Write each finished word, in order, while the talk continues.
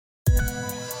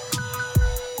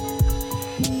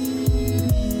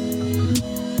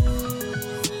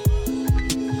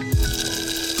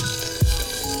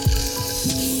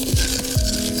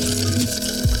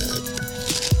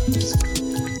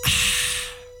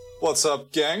What's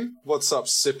up, gang? What's up,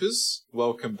 sippers?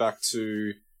 Welcome back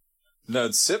to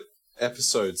Nerd Sip,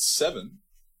 episode 7,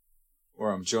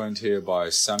 where I'm joined here by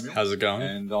Samuel. How's it going?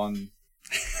 And on...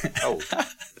 Oh.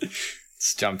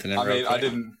 Just jumping in I real mean, quick.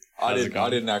 I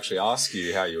didn't actually ask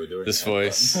you how you were doing. This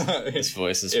voice is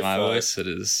my voice. It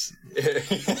is...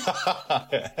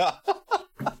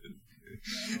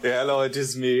 Yeah, hello, it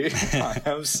is me. I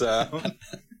am Sam.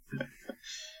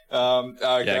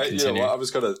 Okay, continue. Well, I'm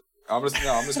just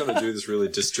gonna do this really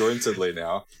disjointedly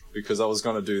now because I was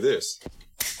gonna do this,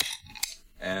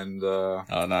 and oh,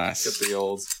 nice.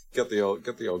 get the old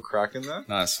crack in there.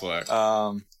 Nice work.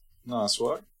 Nice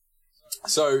work.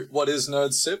 So, what is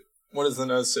Nerd Sip? What is the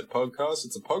Nerd Sip podcast?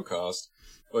 It's a podcast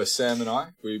where Sam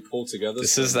and we pull together.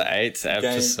 This is the 8th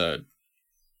episode.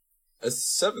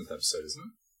 It's the 7th episode, isn't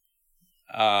it?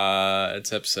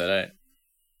 It's episode 8.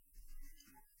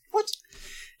 What?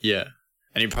 Yeah.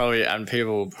 And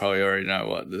people probably already know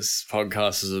what this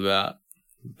podcast is about.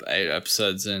 8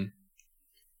 episodes in.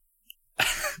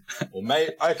 Well, mate,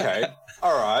 okay.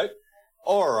 All right,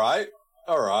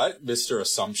 Mr.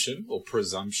 Assumption or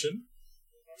Presumption.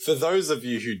 For those of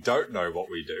you who don't know what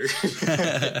we do,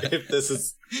 if this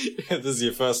is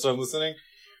your first time listening,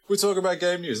 we talk about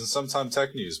game news and sometimes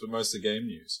tech news, but mostly game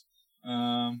news.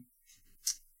 All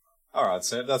right,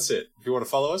 Sam, that's it. If you want to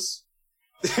follow us,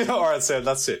 all right, Sam,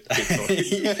 that's it. Keep talking.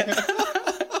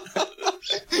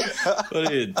 What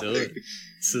are you doing?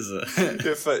 This is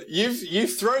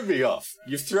You've thrown me off.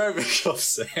 You've thrown me off,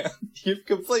 Sam. You've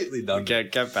completely done.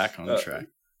 Get back on track.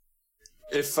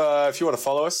 If you want to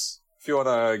follow us, if you want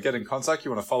to get in contact, you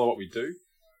want to follow what we do,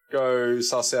 go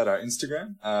suss out our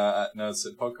Instagram at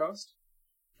NerdSit Podcast.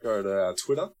 Go to our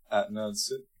Twitter at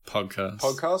NerdSit Podcast.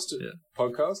 Yeah.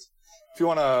 Podcast. If you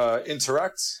want to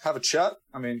interact, have a chat,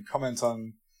 comment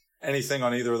on anything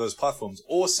on either of those platforms,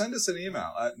 or send us an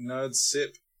email at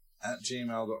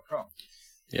nerdsip@gmail.com.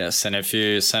 Yes, and if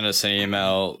you send us an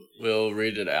email, we'll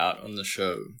read it out on the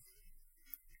show.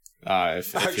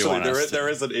 If you want there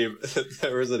is an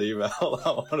email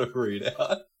I want to read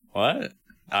out. What?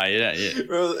 Oh, yeah. Yeah,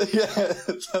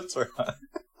 that's right.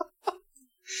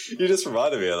 You just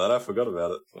reminded me of that. I forgot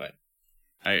about it. Wait.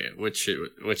 Which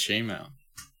email?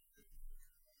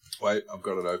 Wait, I've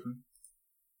got it open.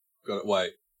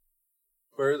 Wait.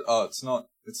 Where is... Oh, it's not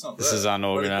This there. is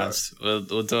unorganized. We'll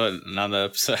do it another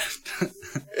episode.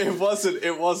 It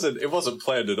wasn't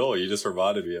planned at all. You just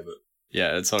reminded me of it.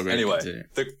 Yeah, it's all good. Anyway,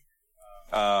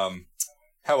 how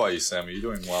are you, Sam? Are you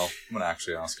doing well? I'm going to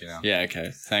actually ask you now. Yeah, okay.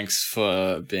 Thanks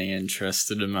for being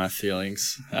interested in my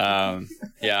feelings. Yeah,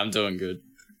 I'm doing good.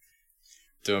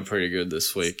 Doing pretty good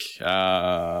this week.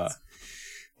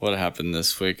 What happened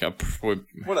this week?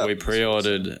 We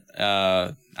pre-ordered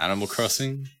Animal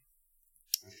Crossing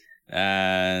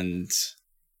and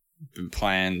been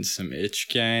playing some itch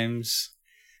games.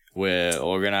 We're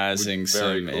organizing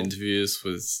some interviews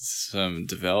with some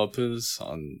developers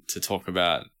to talk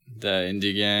about their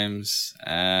indie games,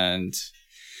 and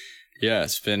yeah,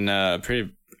 it's been a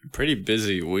pretty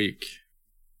busy week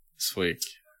this week.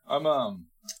 I'm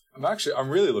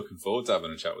really looking forward to having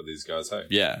a chat with these guys. Hey,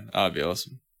 yeah, that'd be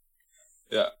awesome.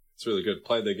 Yeah, it's really good.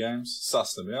 Played their games,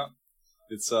 sussed them out.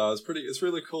 It's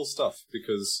really cool stuff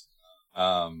because,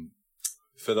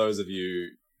 for those of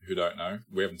you who don't know,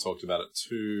 we haven't talked about it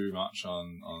too much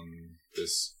on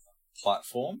this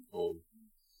platform or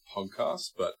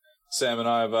podcast, but Sam and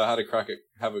I have had a crack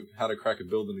at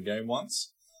building a game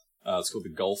once. It's called the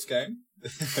Golf Game.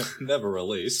 Never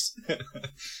released.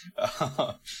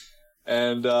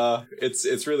 And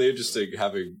it's really interesting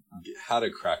having had a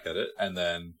crack at it and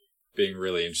then being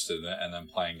really interested in it and then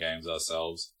playing games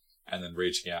ourselves and then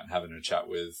reaching out and having a chat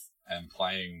with and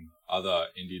playing other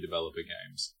indie developer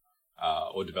games,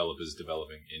 or developers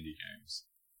developing indie games,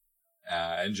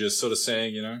 and just sort of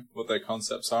seeing, what their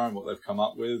concepts are and what they've come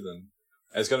up with. And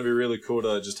it's going to be really cool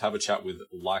to just have a chat with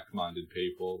like-minded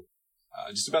people,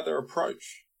 just about their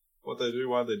approach, what they do,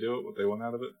 why they do it, what they want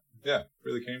out of it. Yeah,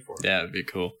 really keen for it. Yeah, it'd be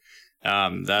cool.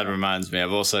 That reminds me,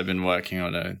 I've also been working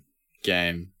on a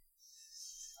game.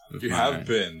 You have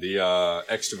been, the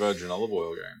extra virgin olive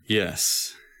oil game.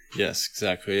 Yes,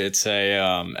 exactly. It's a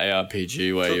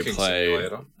ARPG where you play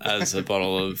as a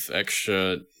bottle of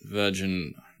extra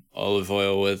virgin olive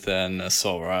oil with an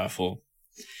assault rifle.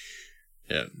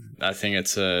 Yeah, I think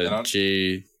it's a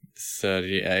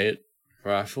G38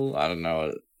 rifle. I don't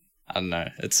know.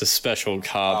 It's a special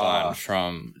carbine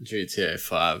from GTA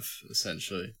 5,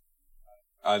 essentially.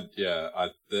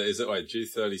 Is it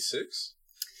G36?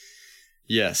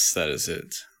 Yes, that is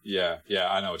it. Yeah,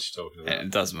 I know what you're talking about. It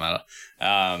doesn't matter.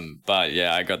 But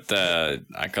yeah, I got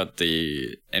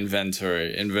the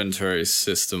inventory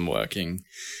system working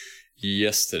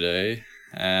yesterday,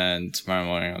 and tomorrow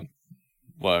morning I'll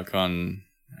work on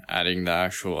adding the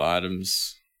actual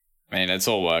items. I mean, it's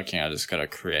all working. I just gotta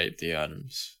create the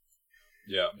items.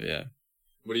 Yeah. Yeah.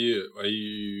 What are you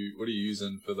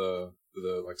using for the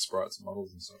like sprites and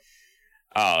models and stuff?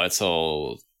 Oh, it's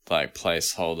all like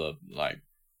placeholder, like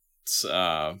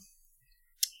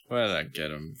where did I get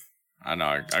them? I know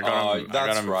I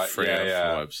got them right. free off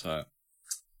the website.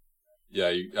 Yeah,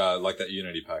 you like that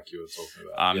Unity pack you were talking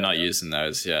about. I'm not using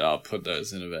those yet. I'll put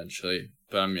those in eventually,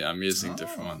 but I'm using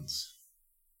different ones.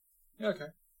 Yeah,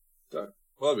 okay.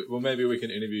 Well, maybe we can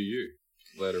interview you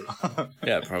later on.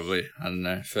 Yeah, probably. I don't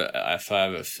know if I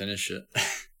ever finish it.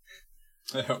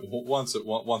 once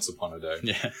upon a day.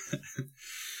 Yeah.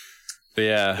 But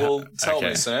yeah. Well, tell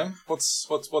me, Sam, what's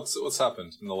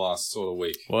happened in the last sort of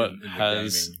week? What in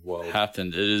has gaming world?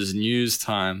 happened? It is news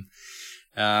time.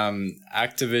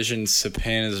 Activision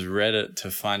subpoenas Reddit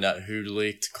to find out who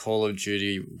leaked Call of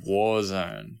Duty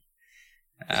Warzone.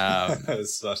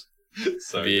 So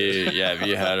have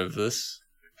you heard of this?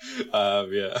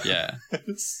 Yeah. Yeah.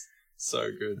 It's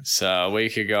so good. So a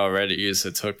week ago, a Reddit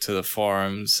user took to the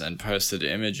forums and posted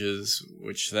images,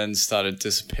 which then started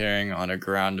disappearing on a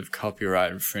ground of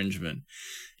copyright infringement.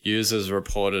 Users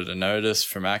reported a notice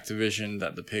from Activision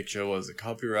that the picture was a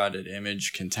copyrighted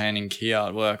image containing key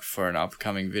artwork for an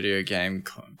upcoming video game,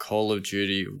 Call of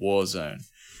Duty Warzone.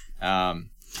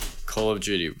 Call of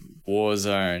Duty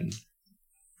Warzone,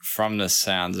 from the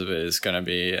sounds of it, is going to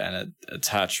be an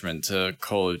attachment to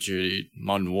Call of Duty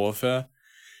Modern Warfare.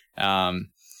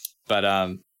 But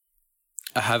I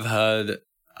have heard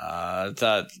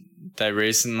that they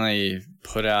recently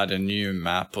put out a new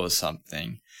map or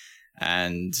something,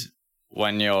 and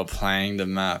when you're playing the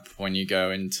map, when you go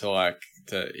into like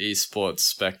the esports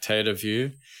spectator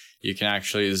view, you can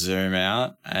actually zoom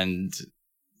out, and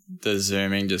the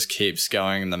zooming just keeps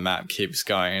going and the map keeps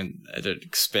going, and it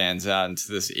expands out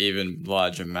into this even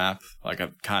larger map, like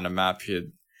a kind of map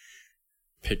you'd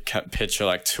picture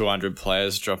like 200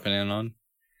 players dropping in on.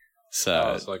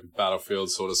 So it's like a Battlefield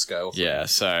sort of scale thing. Yeah,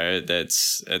 so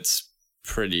it's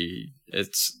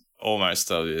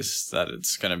almost obvious that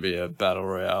it's going to be a battle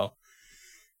royale.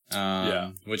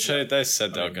 Which they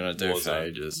said they were going to do for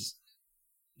ages.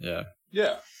 Yeah.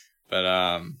 Yeah. But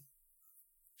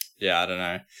yeah, I don't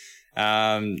know.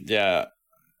 Yeah,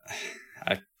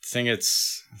 I think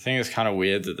it's kind of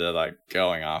weird that they're like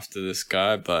going after this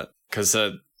guy, but because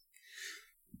I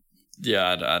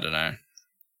don't know.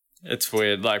 It's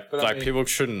weird. People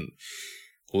shouldn't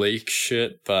leak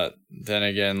shit, but then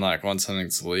again, like once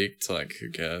something's leaked, like who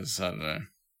cares? I don't know.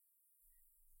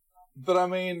 But I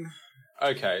mean,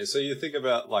 okay, so you think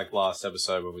about like last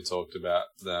episode when we talked about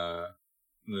the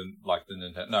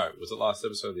Nintendo. No, was it last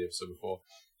episode or the episode before?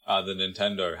 The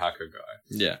Nintendo hacker guy.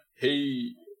 Yeah.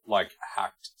 He like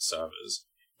hacked servers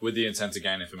with the intent to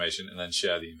gain information and then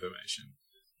share the information.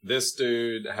 This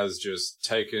dude has just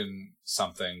taken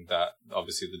something that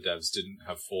obviously the devs didn't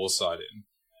have foresight in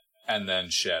and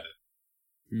then shared it.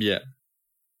 Yeah.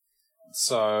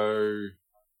 So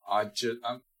I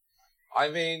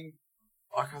mean,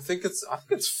 like I think it's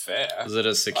fair. Is it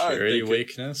a security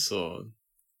weakness or?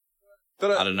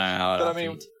 But I don't know how it happened. I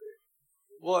mean,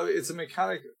 well, it's a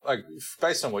mechanic, like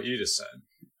based on what you just said.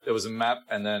 There was a map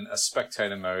and then a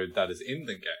spectator mode that is in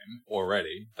the game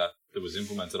already that was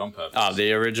implemented on purpose. Oh,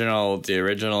 the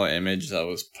original image that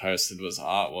was posted was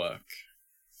artwork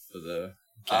for the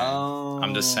game. Oh,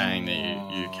 I'm just saying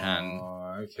that you can,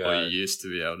 or you used to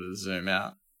be able to zoom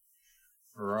out.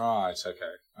 Right.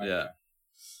 Okay. Yeah.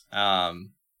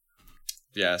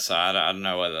 Yeah. So I don't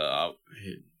know whether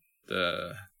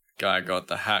the guy got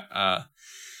the hack.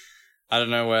 I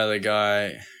don't know where the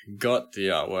guy got the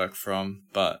artwork from,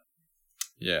 but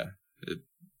yeah, it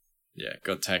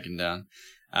got taken down.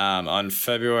 On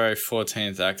February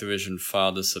 14th, Activision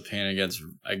filed a subpoena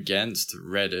against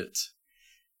Reddit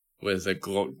with a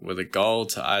goal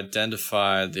to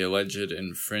identify the alleged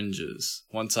infringers.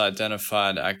 Once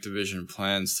identified, Activision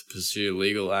plans to pursue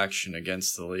legal action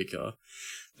against the leaker.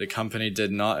 The company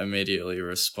did not immediately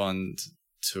respond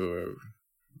to a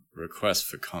request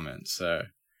for comment, so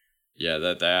yeah,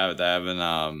 that they haven't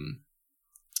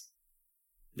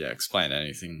explained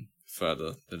anything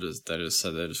further. They just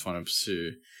said they just want to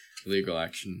pursue legal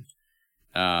action.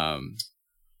 I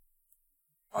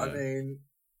mean,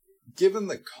 given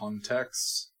the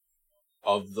context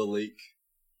of the leak,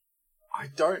 I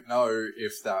don't know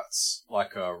if that's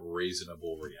like a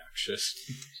reasonable reaction.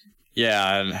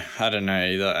 Yeah, I don't know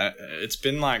either. It's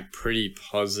been like pretty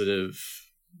positive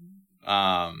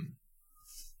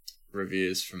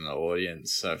reviews from the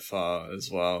audience so far as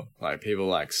well. Like people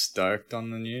like stoked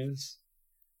on the news.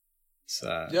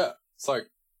 So yeah, it's like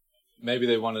maybe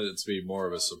they wanted it to be more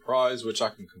of a surprise, which I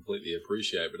can completely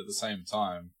appreciate, but at the same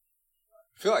time,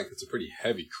 I feel like it's a pretty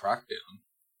heavy crackdown.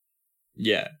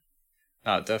 Yeah.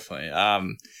 No, definitely.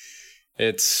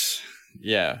 It's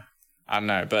I don't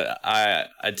know, but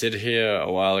I did hear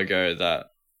a while ago that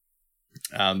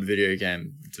video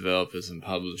game developers and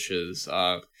publishers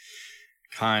are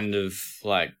kind of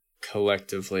like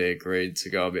collectively agreed to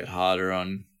go a bit harder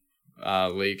on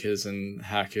leakers and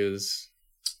hackers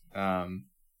from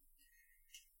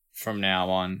now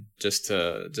on, just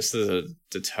as a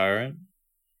deterrent.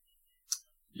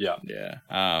 Yeah.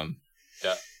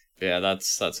 Yeah,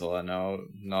 that's all I know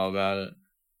about it.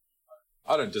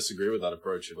 I don't disagree with that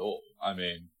approach at all. I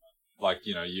mean, like,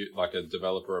 you know, like a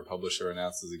developer or publisher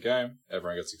announces a game,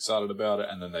 everyone gets excited about it,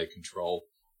 and then they control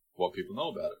what people know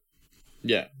about it.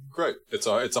 Yeah. Great. It's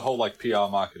a whole like PR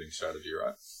marketing strategy,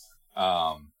 right?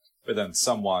 But then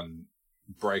someone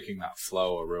breaking that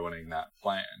flow or ruining that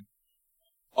plan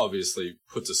obviously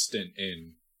puts a stint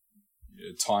in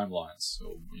timelines,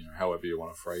 or however you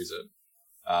want to phrase it.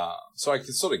 So I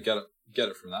can sort of get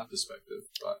it from that perspective,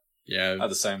 but yeah, at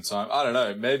the same time, I don't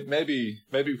know. Maybe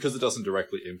because it doesn't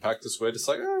directly impact us, we're just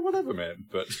like, whatever, man.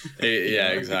 But yeah,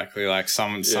 exactly. Like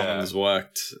someone's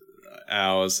worked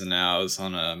hours and hours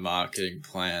on a marketing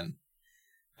plan,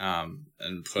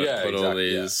 and put all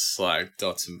these like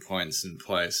dots and points in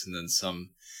place, and then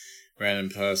some random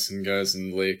person goes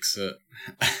and leaks it.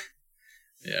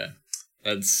 Yeah,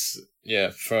 that's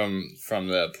from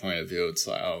their point of view, it's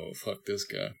like, oh well, fuck this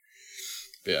guy.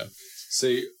 But yeah.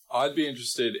 See, I'd be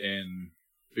interested in,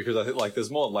 because I think like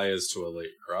there's more layers to a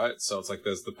leak, right? So it's like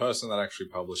there's the person that actually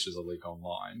publishes a leak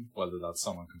online, whether that's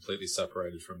someone completely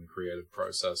separated from the creative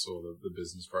process or the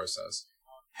business process.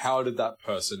 How did that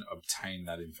person obtain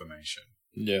that information?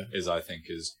 Yeah. I think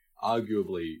is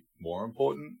arguably more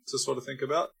important to sort of think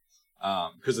about.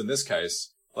 Because in this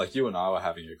case, like you and I were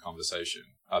having a conversation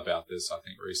about this, I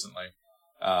think recently,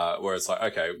 where it's like,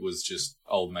 okay, it was just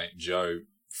old mate Joe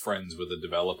friends with a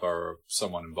developer or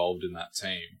someone involved in that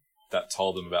team that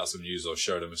told them about some news or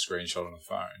showed him a screenshot on a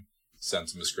phone,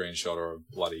 sent him a screenshot or a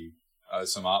bloody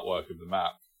some artwork of the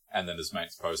map, and then his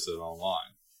mates posted it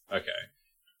online. Okay,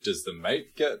 does the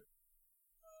mate get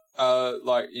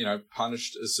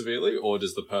punished severely, or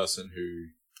does the person who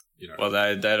Well,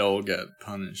 they'd all get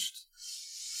punished.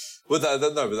 Well,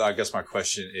 no, but I guess my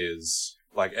question is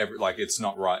it's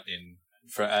not right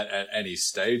at any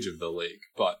stage of the leak,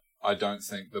 but I don't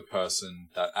think the person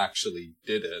that actually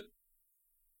did it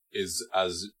is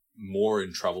as more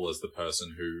in trouble as the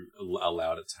person who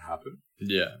allowed it to happen.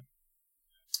 Yeah.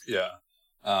 Yeah.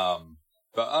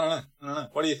 But I don't know.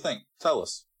 What do you think? Tell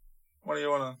us. What do you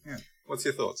want to... Yeah. What's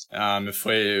your thoughts?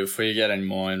 If we get any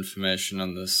more information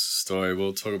on this story,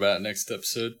 we'll talk about it next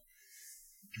episode.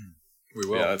 We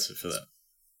will. Yeah, that's it for that.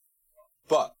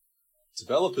 But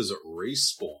developers at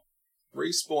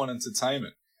Respawn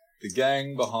Entertainment, the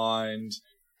gang behind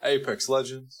Apex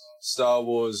Legends, Star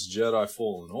Wars Jedi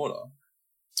Fallen Order,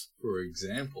 for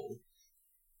example,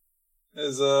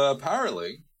 is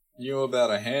apparently knew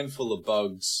about a handful of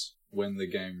bugs when the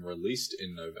game released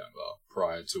in November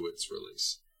prior to its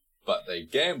release. But they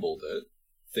gambled it,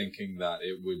 thinking that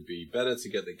it would be better to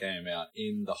get the game out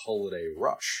in the holiday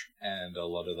rush, and a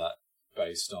lot of that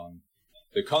based on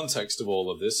the context of all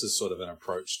of this is sort of an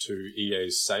approach to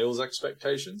EA's sales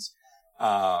expectations.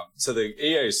 So the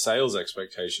EA sales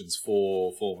expectations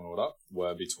for Fallen Order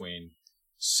were between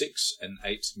 6 and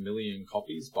 8 million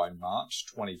copies by March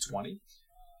 2020.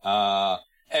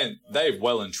 And they've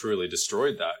well and truly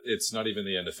destroyed that. It's not even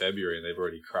the end of February and they've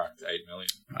already cracked 8 million.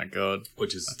 My God.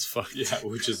 That's fucked. Yeah,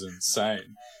 which is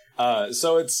insane.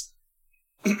 So it's,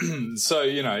 in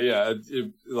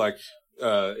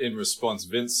response,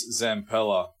 Vince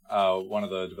Zampella, one of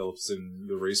the developers in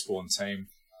the Respawn team,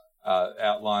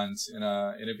 outlined in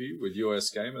an interview with US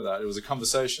Gamer that it was a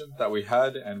conversation that we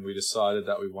had and we decided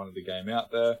that we wanted the game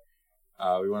out there.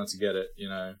 We wanted to get it,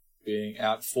 being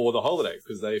out for the holiday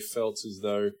because they felt as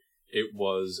though it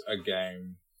was a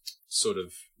game sort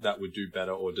of that would do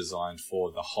better or designed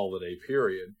for the holiday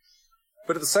period.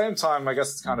 But at the same time, I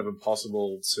guess it's kind of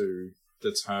impossible to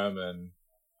determine,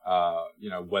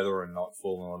 whether or not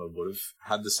Fallen Order would have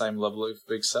had the same level of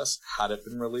success had it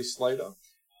been released later.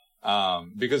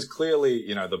 Because clearly,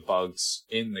 the bugs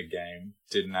in the game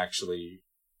didn't actually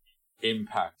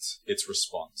impact its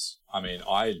response. I mean,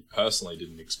 I personally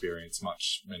didn't experience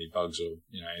many bugs or,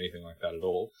 anything like that at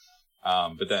all.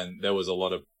 But then there was a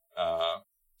lot of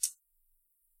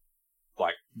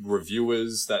like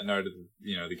reviewers that noted,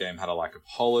 the game had a lack of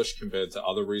polish compared to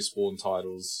other Respawn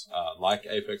titles, like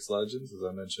Apex Legends, as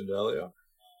I mentioned earlier.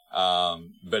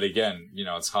 But again,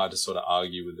 it's hard to sort of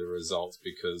argue with the results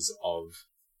because of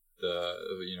the,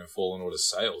 Fallen Order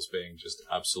sales being just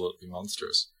absolutely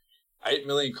monstrous. 8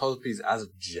 million copies as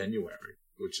of January,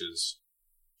 which is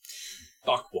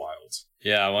buck wild.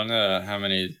 Yeah, I wonder how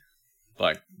many,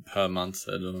 per month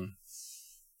they're doing.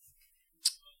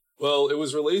 Well, it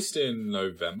was released in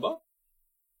November.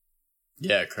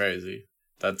 Yeah, crazy.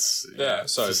 That's... Yeah,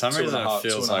 so for some reason it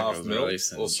feels like it was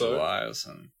released in so. July or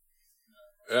something.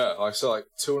 Yeah,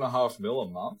 2.5 mil a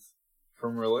month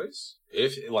from release,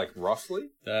 if roughly.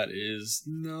 That is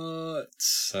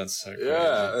nuts. That's so crazy.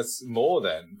 Yeah, it's more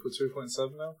than put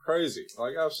 2.7 mil. Crazy,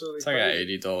 absolutely. It's like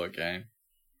crazy. an $80 game.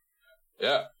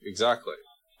 Yeah, exactly.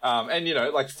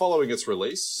 And following its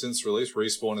release, since release,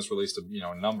 Respawn has released a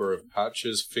number of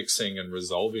patches fixing and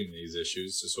resolving these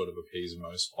issues to sort of appease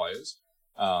most players.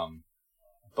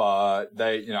 But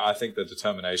they, I think the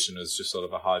determination is just sort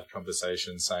of a hard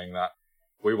conversation saying that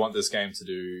we want this game to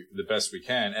do the best we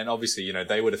can. And obviously,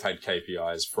 they would have had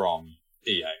KPIs from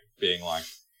EA being like,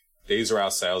 these are our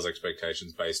sales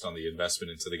expectations based on the investment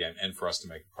into the game and for us to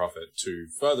make a profit to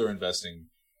further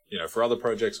investing, for other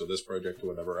projects or this project or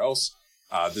whatever else.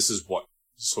 This is what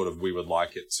sort of we would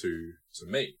like it to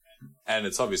meet. And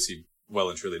it's obviously well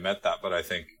and truly met that. But I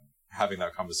think having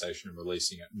that conversation and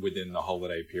releasing it within the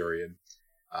holiday period,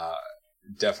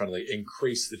 definitely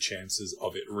increase the chances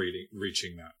of it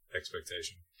reaching that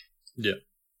expectation. Yeah.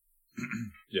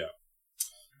 Yeah.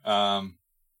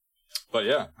 But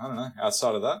yeah, I don't know.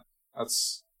 Outside of that, I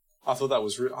thought that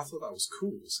was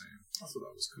cool, Sam. I thought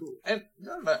that was cool. And I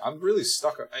don't know, I'm really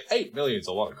stuck on 8 million's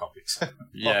a lot of copies.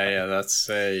 yeah, that's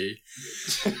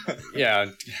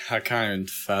yeah, I can't even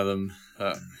fathom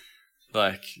that.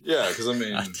 Yeah, because I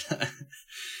mean,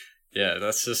 yeah,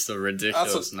 that's just a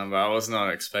ridiculous number. I was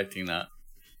not expecting that.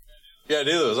 Yeah,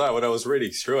 neither was I. When I was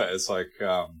reading through it, it's like,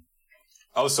 I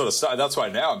was sort of stuck. That's why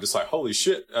now I'm just like, holy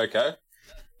shit, okay.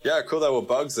 Yeah, cool, there were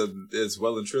bugs, and it's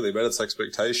well and truly met its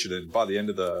expectation, and by the end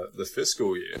of the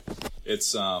fiscal year,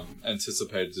 it's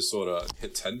anticipated to sort of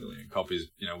hit 10 million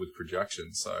copies, with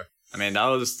projections, so... I mean, that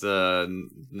was the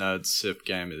Nerd Sip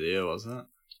Game of the Year, wasn't it?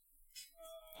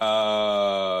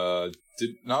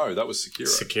 No, that was Sekiro.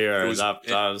 Sekiro,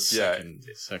 that was second.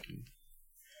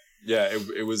 Yeah,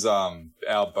 it was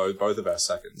both of our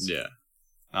seconds. Yeah.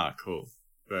 Ah, cool.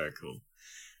 Very cool.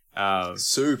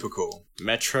 Super cool.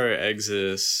 Metro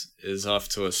Exodus is off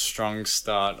to a strong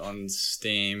start on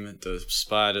Steam,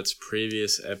 despite its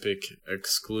previous Epic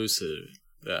exclusivity.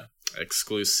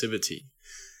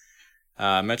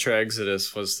 Metro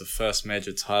Exodus was the first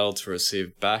major title to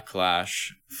receive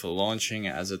backlash for launching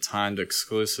as a timed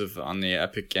exclusive on the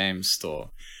Epic Games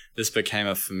Store. This became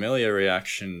a familiar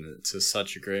reaction to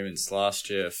such agreements last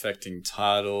year, affecting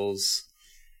titles,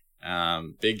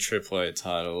 big AAA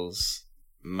titles,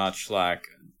 much like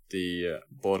the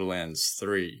Borderlands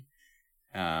 3,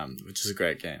 which is a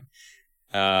great game.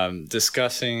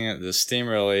 Discussing the Steam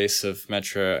release of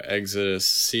Metro Exodus,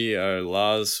 CEO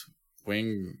Lars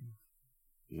Wingefors,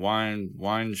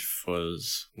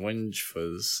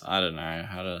 I don't know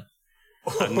how to...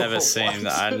 I've never seen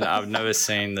I've never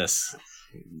seen this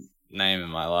name in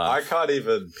my life. I can't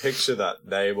even picture that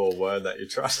name or word that you're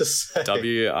trying to say.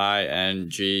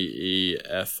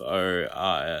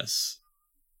 Wingefors.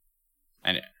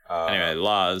 Anyway,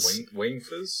 Lars.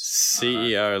 Wingfors?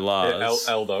 CEO Lars.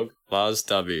 L-Dog. Lars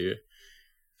W.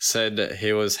 said that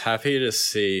he was happy to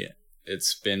see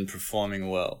it's been performing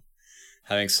well,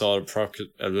 having sold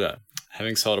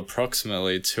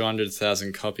approximately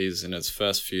 200,000 copies in its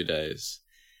first few days,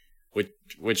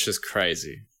 which is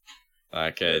crazy.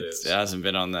 It hasn't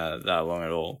been on that long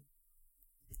at all.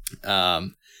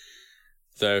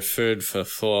 Though food for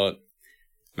thought,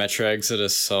 Metro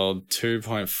Exodus sold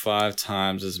 2.5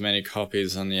 times as many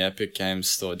copies on the Epic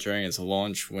Games Store during its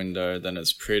launch window than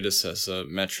its predecessor,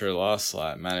 Metro Last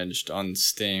Light, managed on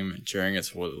Steam during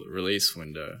its release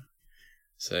window.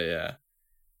 So yeah.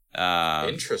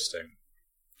 Interesting.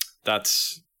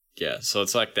 So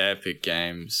it's like the Epic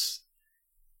Games.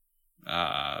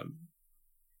 The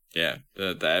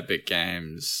Epic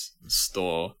Games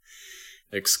Store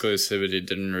exclusivity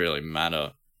didn't really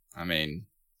matter. I mean,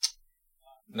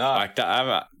 no,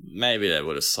 maybe they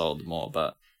would have sold more,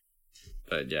 but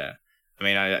yeah. I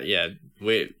mean,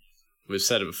 we've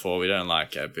said it before. We don't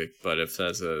like Epic, but if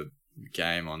there's a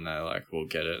game on there, we'll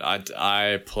get it.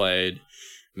 I played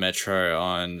Metro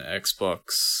on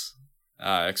Xbox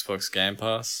Game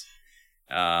Pass,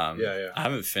 I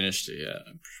haven't finished it yet.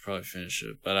 I should probably finish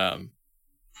it, but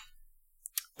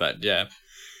yeah.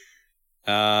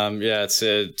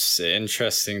 It's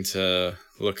interesting to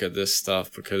look at this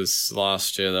stuff because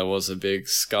last year there was a big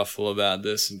scuffle about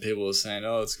this and people were saying,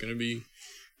 "Oh, it's gonna be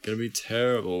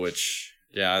terrible," which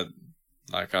I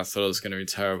thought it was gonna be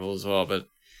terrible as well, but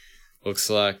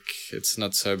looks like it's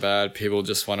not so bad. People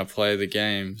just want to play the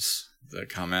games that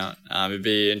come out. It'd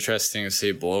be interesting to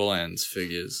see Borderlands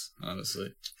figures,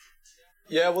 honestly.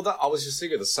 Yeah, well, I was just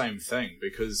thinking the same thing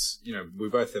because we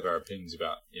both have our opinions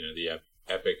about the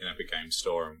Epic and Epic Games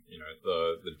Store and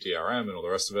the DRM and all the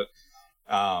rest of it.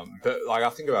 But I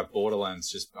think about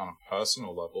Borderlands just on a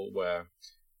personal level where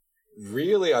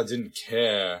really I didn't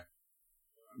care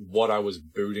what I was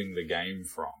booting the game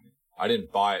from. I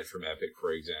didn't buy it from Epic,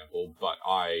 for example, but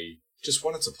I just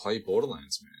wanted to play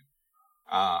Borderlands, man.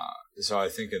 So I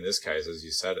think in this case, as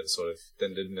you said, it sort of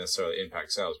then didn't necessarily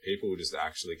impact sales. People were just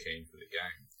actually keen for the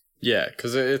game. Yeah,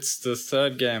 because it's the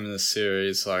third game in the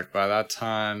series. Like by that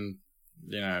time,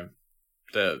 the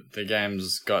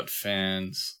game's got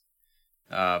fans,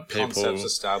 people, concepts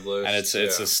established, and it's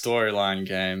a storyline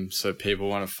game, so people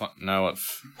want to know what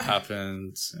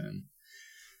happens, and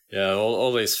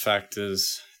all these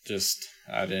factors just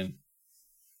add in.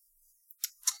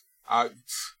 I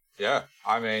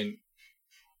mean,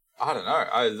 I don't know.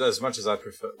 As much as I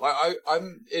prefer,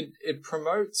 it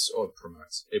provokes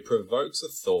a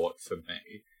thought for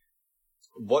me.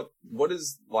 What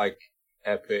is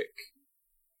Epic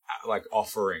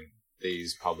offering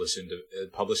these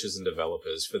publishers and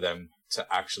developers for them to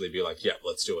actually be like, yeah,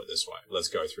 let's do it this way. Let's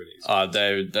go through these.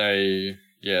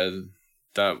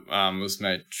 That was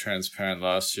made transparent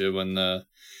last year when the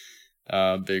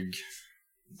big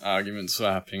arguments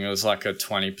were happening. It was like a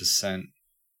 20%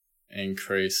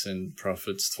 increase in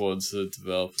profits towards the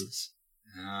developers.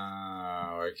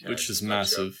 Oh, okay. Which is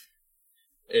massive.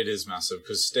 It is massive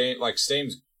because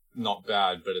Steam's not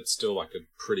bad, but it's still like a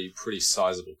pretty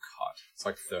sizable cut. It's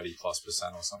like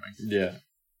 30+% or something. Yeah,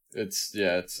 it's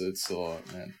a lot,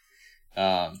 man.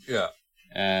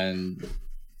 And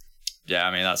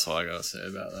I mean that's all I gotta say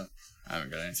about that. I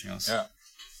haven't got anything else. Yeah.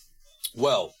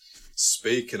 Well,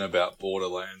 speaking about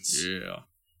Borderlands,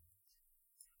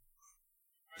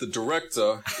 the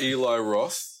director Eli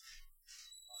Roth,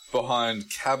 behind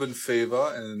Cabin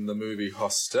Fever and the movie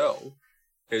Hostel,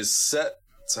 is set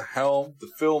to helm the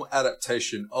film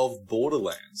adaptation of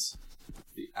Borderlands,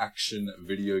 the action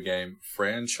video game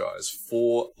franchise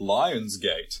for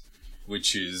Lionsgate,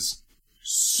 which is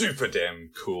super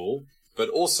damn cool, but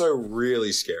also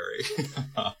really scary.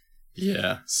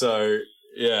 Yeah. So,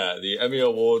 the Emmy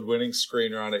Award-winning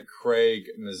screenwriter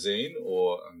Craig Mazin,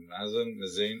 I'm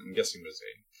guessing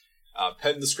Mazin,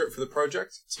 penned the script for the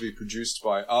project to be produced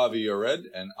by Avi Arad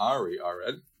and Ari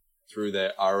Arad through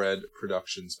their Arad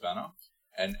Productions banner,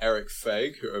 and Eric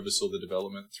Feig, who oversaw the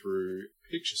development through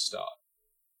Picturestart.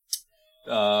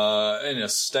 In a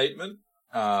statement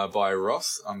by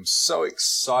Roth, I'm so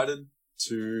excited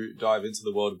to dive into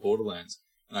the world of Borderlands,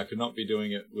 and I could not be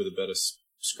doing it with a better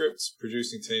script,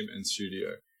 producing team, and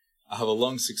studio. I have a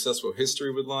long, successful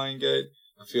history with Lionsgate.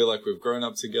 I feel like we've grown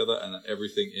up together and that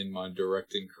everything in my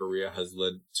directing career has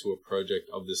led to a project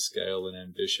of this scale and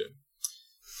ambition.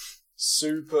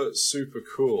 Super, super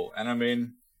cool. And I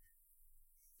mean,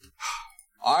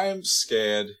 I am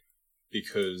scared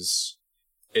because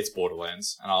it's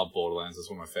Borderlands, and I love Borderlands. It's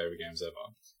one of my favorite games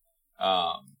ever.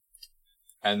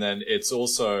 And then it's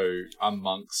also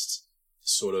amongst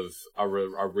sort of a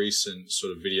recent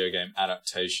sort of video game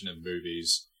adaptation of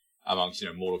movies amongst,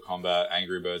 Mortal Kombat,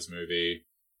 Angry Birds movie,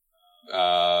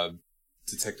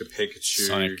 Detective Pikachu.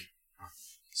 Sonic.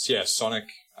 Yeah,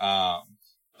 Sonic. Are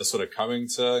sort of coming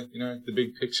to, the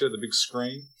big picture, the big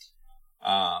screen.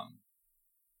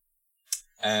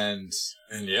 And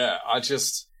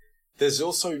there's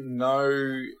also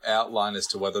no outline as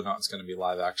to whether or not it's going to be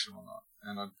live action or not.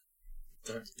 And I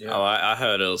don't, I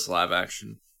heard it was live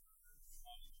action.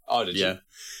 Oh, did you?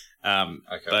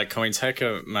 Okay. But can we take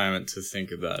a moment to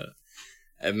think about it?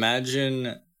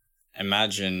 Imagine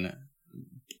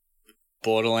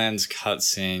Borderlands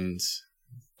cutscenes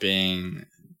being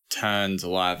turned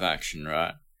live action,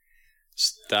 right?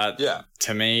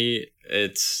 To me,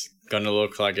 it's gonna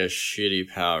look like a shitty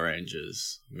Power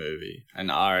Rangers movie, an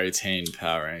R18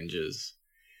 Power Rangers.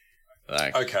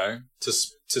 Okay, to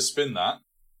spin that,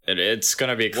 it's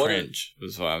gonna be cringe.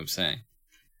 Is what I'm saying.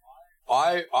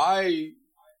 I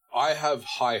have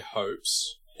high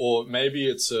hopes, or maybe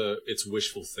it's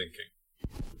wishful thinking,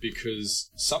 because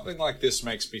something like this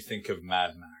makes me think of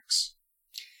Mad Max.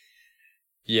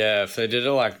 Yeah, if they did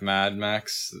it like Mad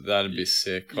Max, that'd be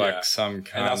sick. Yeah. Like some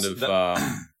kind of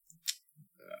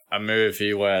a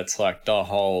movie where it's like the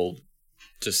whole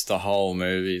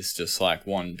movie's just like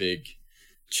one big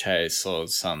chase or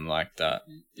something like that.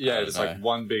 Yeah, just like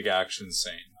one big action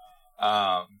scene.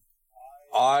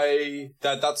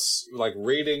 That's like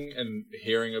reading and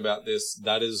hearing about this,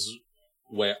 that is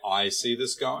where I see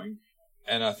this going.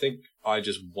 And I think I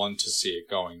just want to see it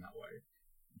going that way.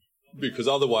 Because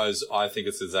otherwise I think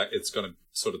it's going to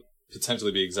sort of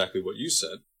potentially be exactly what you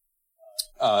said.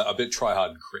 A bit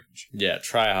try-hard and cringe. Yeah,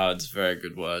 try-hard's a very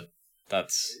good word.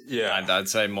 That's... Yeah. I'd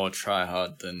say more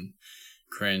try-hard than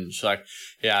cringe. Like,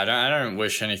 yeah, I don't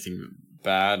wish anything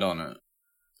bad on it.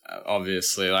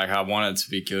 Obviously, like, I want it to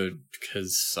be good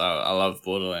because I love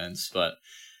Borderlands, but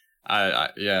I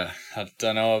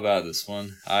don't know about this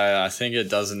one. I think it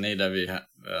doesn't need to be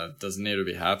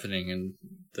happening, and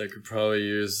they could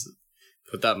probably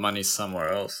put that money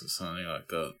somewhere else or something like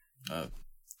that.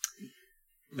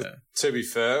 Yeah. To be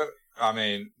fair, I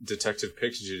mean, Detective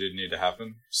Pikachu didn't need to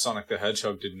happen. Sonic the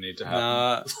Hedgehog didn't need to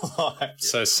happen.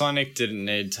 So Sonic didn't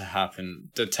need to happen.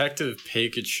 Detective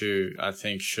Pikachu, I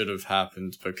think, should have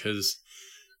happened because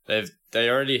they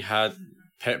already had...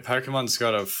 Pokemon's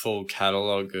got a full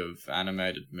catalogue of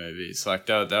animated movies. Like,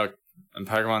 and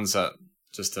Pokemon's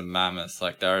just a mammoth.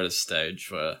 Like, they're at a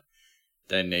stage where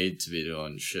they need to be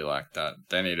doing shit like that.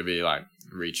 They need to be, like,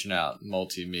 reaching out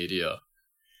multimedia.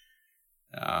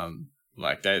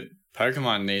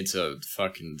 Pokemon needs a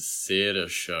fucking theater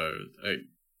show, a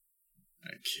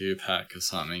Q-Pack or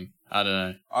something. I don't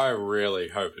know. I really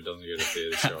hope it doesn't get a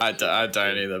theater show. I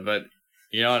don't either, but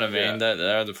you know what I mean? Yeah.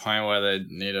 They're at the point where they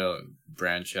need to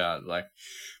branch out. Like,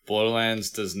 Borderlands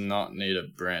does not need to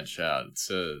branch out.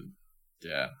 So,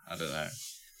 yeah, I don't know.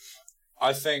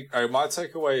 I think my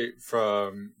takeaway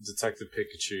from Detective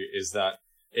Pikachu is that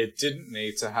it didn't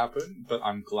need to happen, but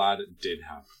I'm glad it did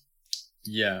happen.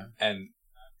 Yeah. And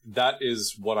that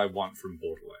is what I want from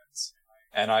Borderlands.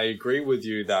 And I agree with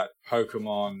you that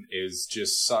Pokemon is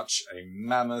just such a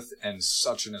mammoth and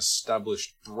such an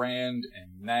established brand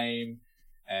and name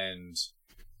and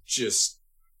just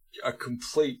a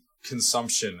complete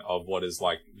consumption of what is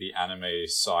like the anime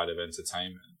side of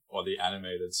entertainment or the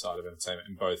animated side of entertainment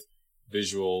in both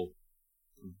visual,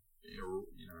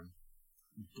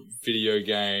 video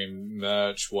game,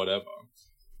 merch, whatever.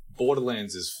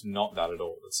 Borderlands is not that at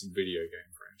all. It's a video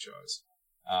game franchise.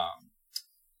 I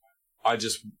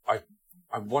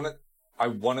want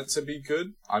it to be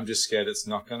good. I'm just scared it's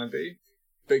not going to be.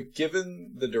 But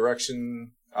given the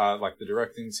direction, like the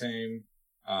directing team,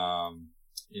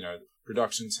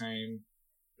 production team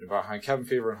behind Cabin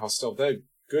Fever and Hostel, they're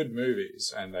good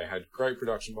movies and they had great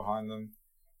production behind them.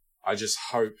 I just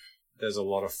hope there's a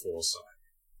lot of foresight.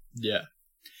 Yeah.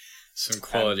 Some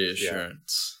quality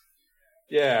assurance.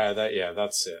 Yeah,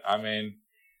 that's it. I mean,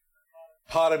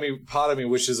 part of me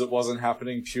wishes it wasn't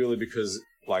happening purely because,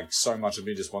 like, so much of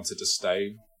me just wants it to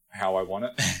stay how I want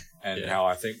it and how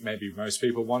I think maybe most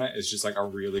people want it. It's just like a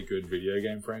really good video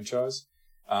game franchise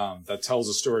that tells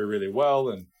a story really well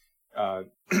and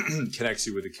connects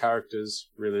you with the characters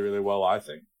really, really well, I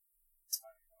think.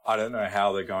 I don't know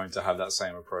how they're going to have that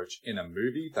same approach in a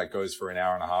movie that goes for an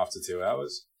hour and a half to 2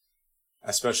 hours.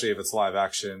 Especially if it's live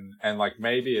action. And like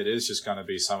maybe it is just going to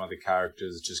be some of the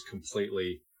characters just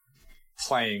completely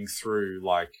playing through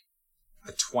like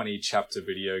a 20 chapter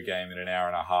video game in an hour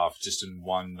and a half just in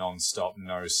one non-stop,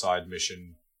 no side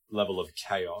mission level of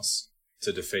chaos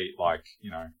to defeat like,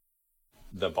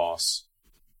 the boss.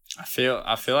 I feel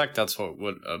like that's what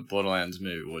a Borderlands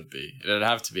movie would be. It'd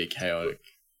have to be chaotic.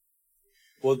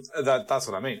 Well, that's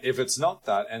what I mean. If it's not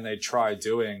that and they try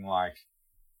doing like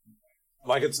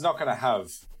it's not going to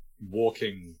have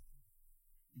walking,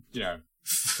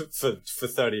 for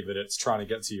 30 minutes trying to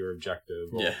get to your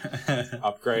objective or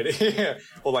upgrading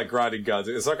or like grinding guns.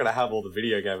 It's not going to have all the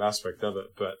video game aspect of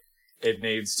it, but it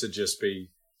needs to just be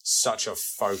such a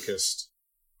focused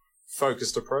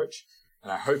approach.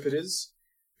 And I hope it is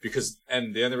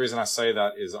and the only reason I say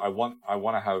that is I want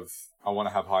to have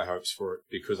high hopes for it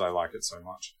because I like it so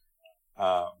much.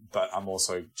 But I'm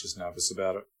also just nervous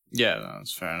about it. Yeah,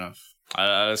 that's fair enough.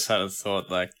 I just had a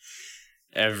thought, like,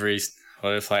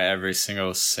 what if every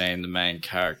single scene the main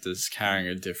character's carrying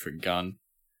a different gun?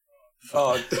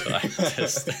 Oh, like,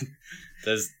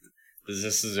 there's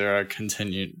just zero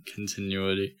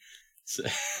continuity,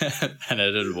 and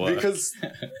it'd work. Because,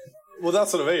 well,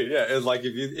 that's what I mean. Yeah, it's like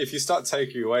if you start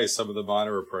taking away some of the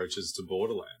minor approaches to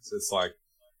Borderlands, it's like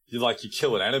you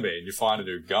kill an enemy and you find a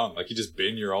new gun. Like you just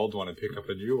bin your old one and pick up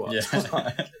a new one. Yeah.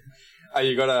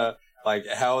 You gotta. Like,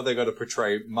 how are they going to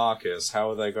portray Marcus?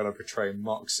 How are they going to portray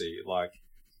Moxie? Like,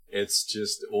 It's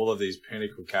just all of these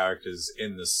pinnacle characters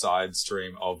in the side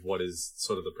stream of what is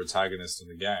sort of the protagonist in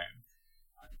the game.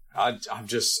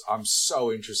 I'm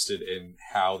so interested in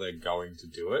how they're going to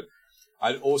do it.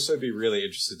 I'd also be really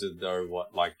interested to know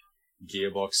what like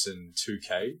Gearbox and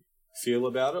 2K feel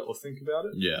about it or think about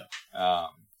it. Yeah.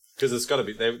 Because it's got to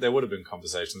be, there would have been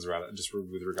conversations around it just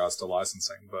with regards to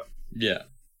licensing, but yeah.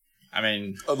 I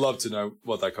mean, I'd love to know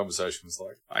what that conversation was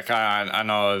like. I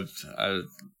know I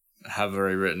have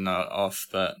already written it off,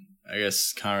 but I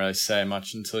guess can't really say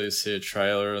much until you see a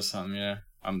trailer or something. Yeah,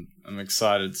 I'm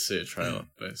excited to see a trailer.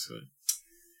 Basically,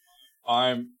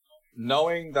 I'm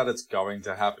knowing that it's going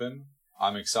to happen.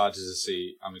 I'm excited to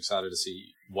see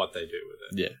what they do with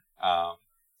it. Yeah.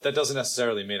 That doesn't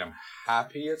necessarily mean I'm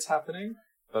happy it's happening,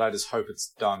 but I just hope it's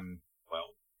done well.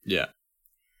 Yeah.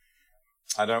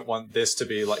 I don't want this to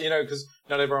be like, because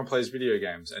not everyone plays video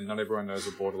games and not everyone knows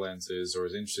what Borderlands is or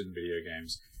is interested in video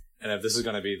games. And if this is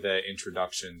going to be their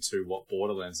introduction to what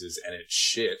Borderlands is and it's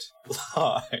shit,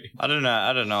 like... I don't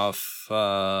know if...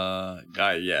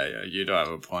 yeah, you do have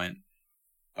a point.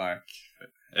 Like,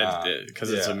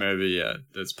 because it's a movie, yeah,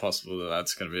 it's possible that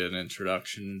that's going to be an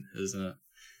introduction, isn't it?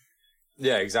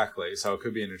 Yeah, exactly. So it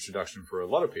could be an introduction for a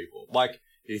lot of people. Like,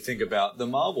 you think about the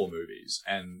Marvel movies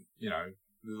and,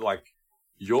 like,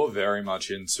 you're very much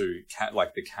into,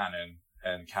 the canon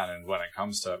and canon when it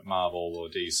comes to Marvel or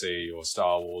DC or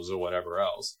Star Wars or whatever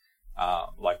else.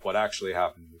 Like, what actually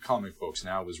happened in the comic books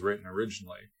now was written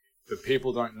originally. But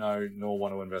people don't know nor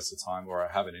want to invest the time or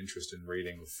have an interest in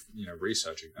reading or,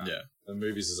 researching that. Yeah. The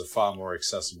movies is a far more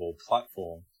accessible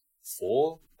platform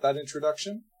for that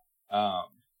introduction.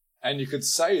 And you could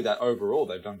say that overall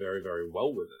they've done very, very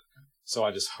well with it. So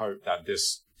I just hope that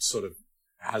this sort of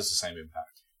has the same impact.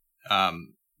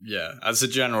 Yeah, as a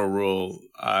general rule,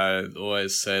 I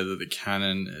always say that the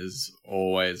canon is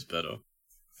always better.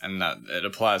 And that it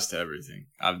applies to everything.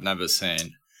 I've never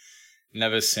seen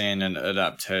an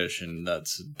adaptation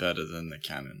that's better than the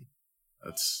canon.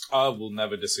 I will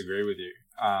never disagree with you.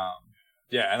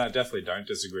 Yeah, and I definitely don't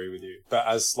disagree with you. But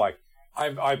as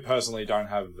I personally don't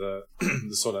have the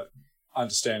the sort of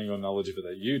understanding or knowledge of it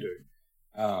that you do.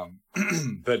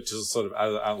 But just sort of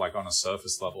on a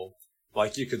surface level,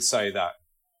 like you could say that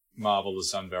Marvel has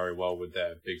done very well with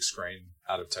their big screen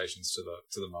adaptations to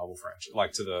the Marvel franchise,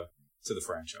 like to the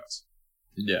franchise.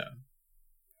 Yeah.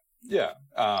 Yeah.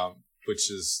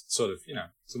 Which is sort of,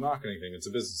 it's a marketing thing, it's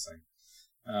a business thing.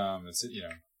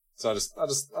 So I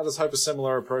just hope a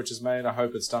similar approach is made. I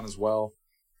hope it's done as well.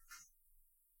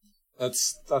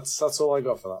 That's all I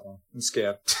got for that one. I'm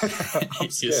scared. I'm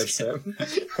scared, Sam.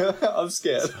 I'm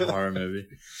scared. It's a horror movie.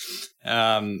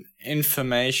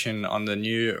 Information on the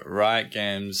new Riot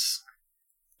Games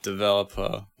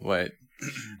developer. Wait,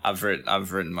 I've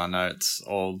written my notes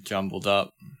all jumbled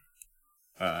up.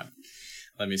 Alright,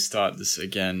 let me start this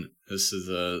again. This is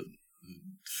a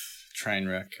train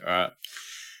wreck. Alright,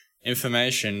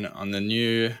 information on the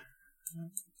new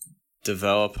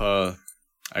developer.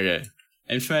 Okay.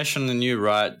 Information on the new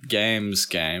Riot Games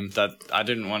game. That I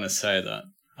didn't want to say that.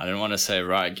 I didn't want to say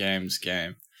Riot Games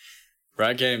game.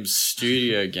 Riot Games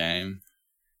studio game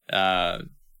has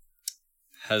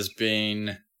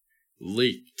been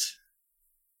leaked.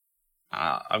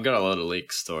 I've got a lot of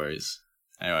leak stories.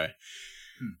 Anyway.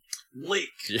 Leak!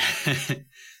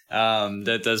 Yeah.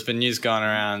 There's been news going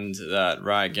around that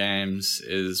Riot Games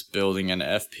is building an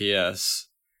FPS.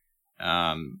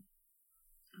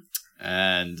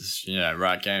 And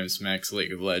Riot Games makes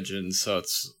League of Legends, so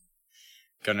it's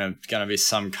gonna be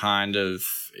some kind of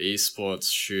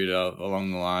esports shooter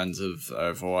along the lines of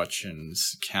Overwatch and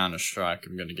Counter-Strike,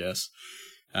 I'm gonna guess.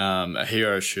 A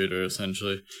hero shooter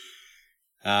essentially.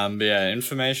 But yeah,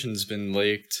 information's been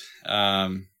leaked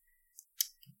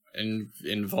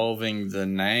involving the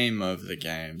name of the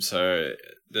game. So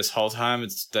this whole time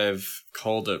they've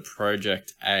called it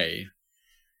Project A.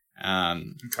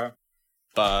 Okay.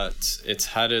 But it's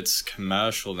had its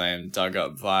commercial name dug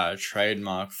up via a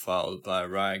trademark filed by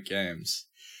Riot Games.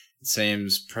 It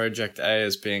seems Project A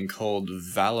is being called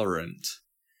Valorant.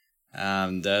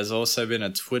 There's also been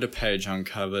a Twitter page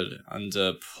uncovered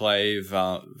under Play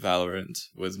Valorant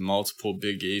with multiple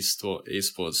big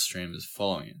esports streamers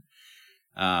following it.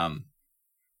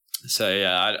 So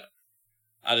yeah,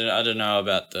 I don't know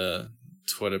about the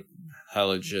Twitter, how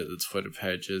legit the Twitter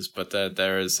page is, but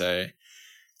there is a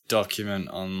document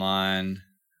online,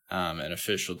 an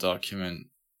official document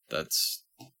that's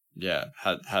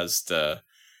has the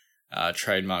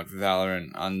trademark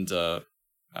Valorant under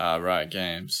Riot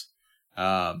Games.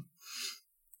 So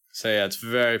yeah, it's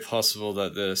very possible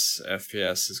that this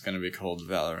FPS is going to be called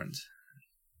Valorant.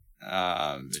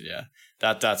 But yeah,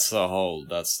 That's the whole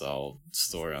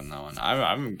story on that one.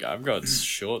 I've got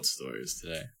short stories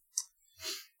today.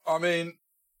 I mean,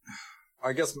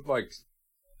 I guess like,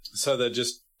 so they're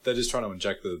just trying to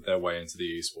inject their way into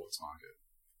the esports market.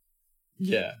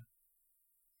 Yeah.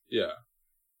 Yeah.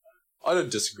 I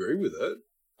don't disagree with it.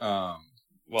 Well,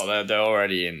 they're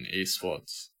already in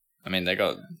esports. I mean, they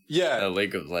got a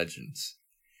League of Legends.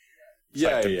 It's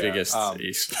like the biggest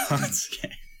esports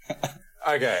game.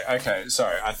 Okay.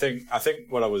 Sorry. I think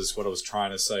what I was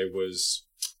trying to say was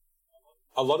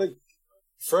a lot of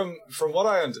from what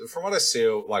I see,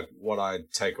 like what I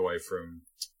take away from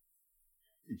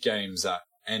games that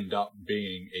end up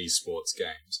being esports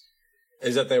games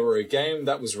is that they were a game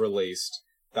that was released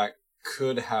that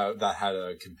had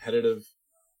a competitive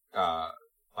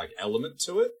like element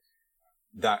to it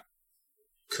that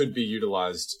could be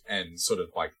utilized and sort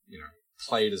of like,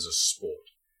 played as a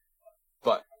sport.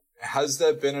 But has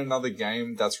there been another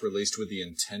game that's released with the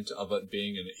intent of it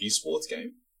being an esports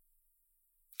game?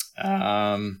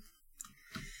 I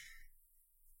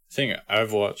think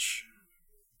Overwatch.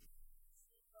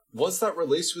 Was that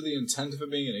released with the intent of it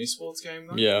being an esports game,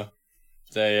 though? Yeah.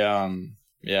 They,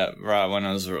 right when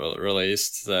it was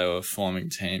released, they were forming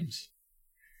teams.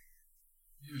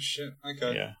 Yeah, shit.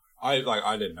 Okay. Yeah.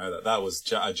 I didn't know that. That was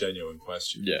a genuine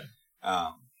question. Yeah.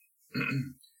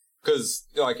 Because,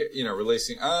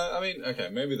 releasing... I mean, okay,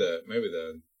 maybe they're...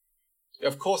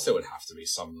 Of course there would have to be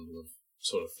some level of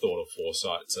sort of thought or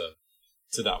foresight to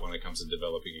that when it comes to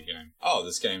developing a game. Oh,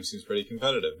 this game seems pretty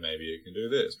competitive. Maybe it can do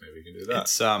this. Maybe it can do that.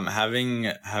 It's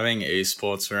having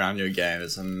esports around your game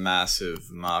is a massive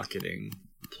marketing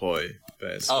ploy,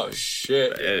 basically. Oh,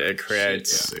 shit. It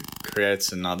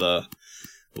creates another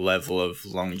level of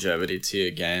longevity to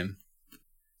your game.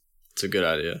 It's a good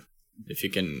idea. If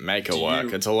you can make it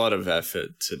work. It's a lot of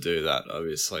effort to do that,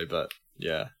 obviously, but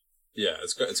yeah. Yeah,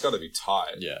 it's got to be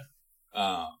tight. Yeah.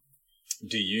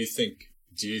 Do you think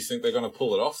they're going to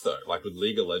pull it off, though? Like, with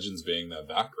League of Legends being their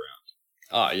background?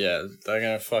 Oh, yeah. They're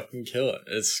going to fucking kill it.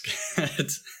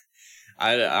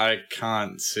 I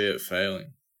can't see it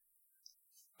failing.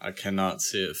 I cannot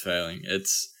see it failing.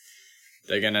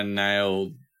 They're going to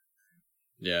nail...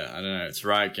 Yeah, I don't know. It's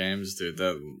Riot Games, dude.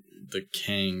 They're the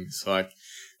kings. Like,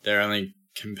 their only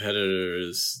competitor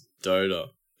is Dota.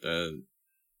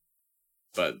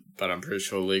 But I'm pretty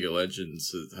sure League of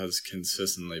Legends has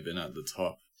consistently been at the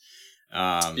top.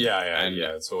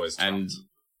 It's always tough. And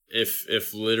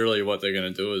if literally what they're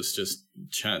going to do is just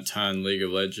turn League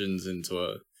of Legends into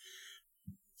a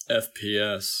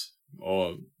FPS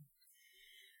or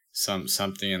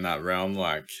something in that realm,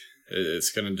 like,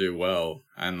 it's going to do well.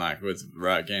 And like with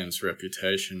Riot Games'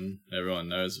 reputation, everyone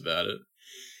knows about it.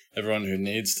 Everyone who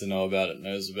needs to know about it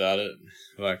knows about it.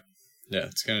 Like, yeah,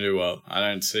 it's going to do well. I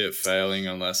don't see it failing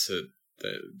unless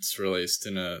it's released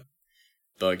in a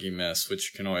buggy mess,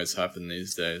 which can always happen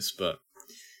these days. But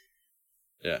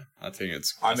yeah, I think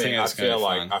it's. I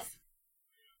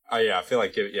feel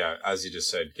like, as you just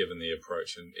said, given the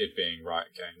approach and it being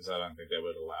Riot Games, I don't think they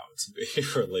would allow it to be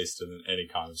released in any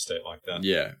kind of state like that.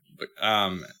 Yeah, but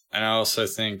and I also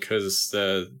think because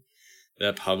they're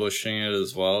publishing it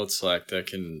as well, it's like they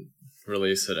can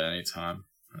release it any time.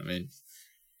 I mean.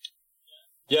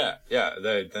 Yeah,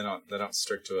 they're not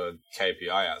strict to a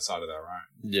KPI outside of their own.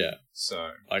 Yeah.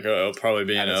 So like it'll probably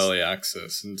be in early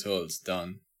access until it's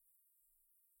done.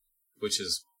 Which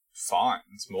is fine.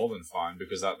 It's more than fine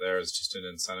because that there is just an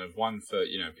incentive, one for,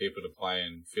 people to play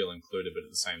and feel included, but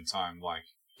at the same time, like,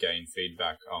 gain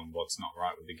feedback on what's not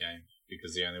right with the game.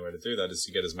 Because the only way to do that is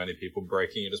to get as many people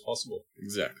breaking it as possible.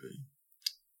 Exactly,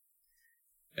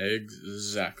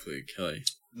 Kelly.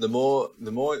 The more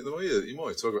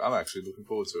you talk about, I'm actually looking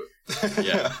forward to it.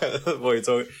 Yeah. the more you're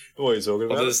talking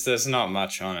about. Well, there's not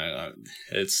much on it.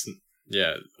 It's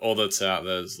all that's out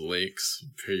there is leaks.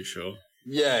 I'm pretty sure.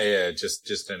 Yeah,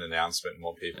 just an announcement and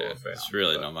what people have found. It's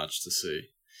really not much to see.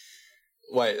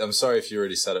 Wait, I'm sorry if you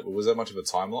already said it, but was there much of a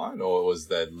timeline, or was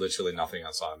there literally nothing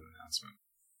outside of an announcement?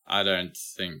 I don't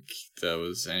think there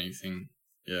was anything.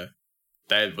 Yeah,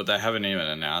 but they haven't even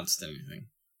announced anything.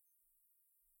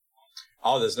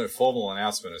 Oh, there's no formal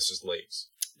announcement, it's just leaks.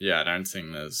 Yeah, I don't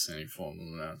think there's any formal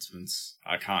announcements.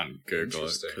 I can't Google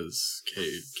it because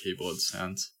keyboard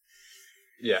sounds.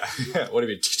 Yeah. What do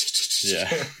you mean?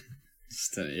 Yeah.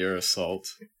 Just an ear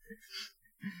assault.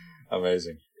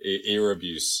 Amazing. Ear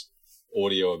abuse.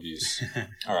 Audio abuse.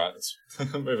 Alright, let's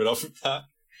move it off of that.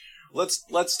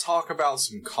 Let's talk about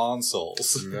some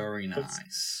consoles. Very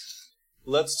nice.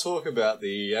 Let's talk about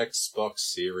the Xbox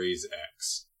Series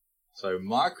X. So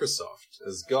Microsoft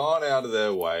has gone out of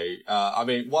their way.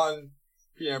 Probably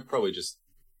just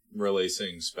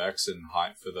releasing specs and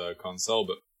hype for the console,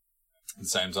 but at the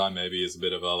same time, maybe it's a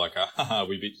bit of a haha,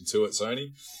 we beat you to it,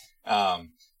 Sony.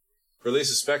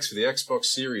 Release of specs for the Xbox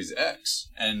Series X,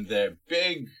 and their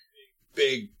big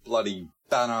bloody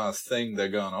banner thing they're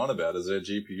going on about is their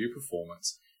GPU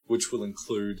performance, which will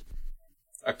include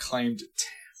acclaimed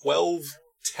 12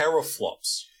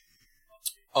 teraflops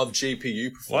of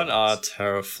GPU performance. What are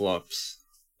teraflops?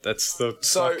 That's the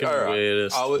fucking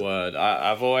weirdest word.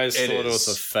 I've always thought it was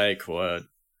a fake word.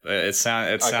 It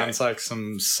sounds like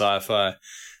some sci-fi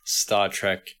Star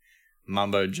Trek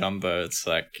mumbo jumbo. It's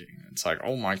like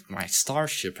oh my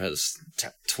starship has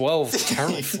 12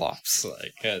 teraflops,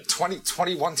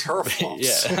 21 teraflops.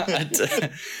 Yeah,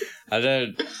 I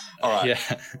don't. All right, yeah.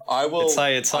 I will.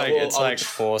 It's like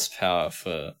horsepower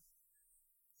for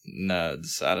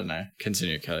nerds. I don't know.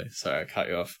 Continue, Kelly. Sorry, I cut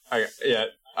you off. Okay, yeah.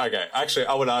 Okay. Actually,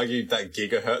 I would argue that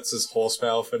gigahertz is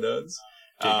horsepower for nerds.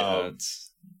 Gigahertz.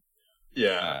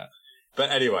 Yeah.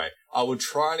 But anyway, I will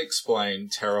try and explain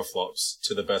teraflops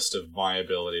to the best of my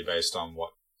ability based on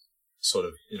what sort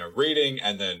of, reading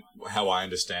and then how I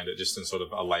understand it just in sort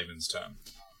of a layman's term.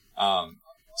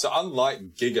 So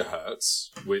unlike gigahertz,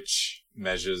 which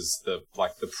measures the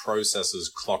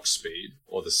processor's clock speed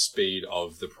or the speed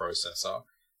of the processor,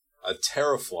 a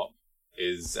teraflop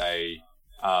is a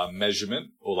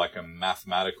measurement or like a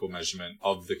mathematical measurement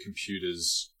of the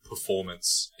computer's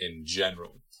performance in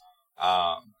general.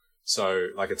 So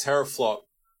like a teraflop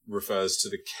refers to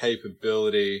the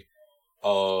capability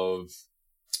of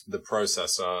the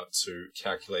processor to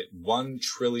calculate 1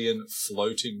 trillion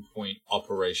floating point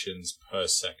operations per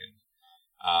second.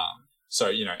 So,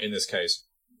 in this case,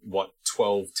 what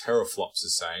 12 teraflops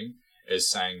is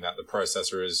saying that the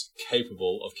processor is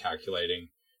capable of calculating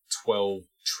 12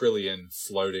 trillion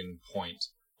floating point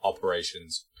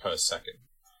operations per second.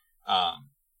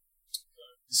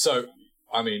 So,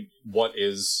 I mean, what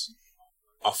is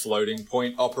a floating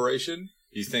point operation?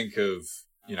 You think of,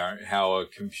 how a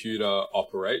computer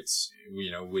operates,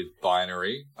 with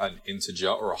binary, an integer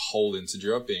or a whole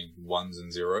integer being ones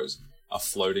and zeros, a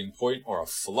floating point or a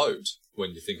float,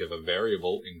 when you think of a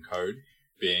variable in code,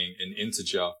 being an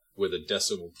integer with a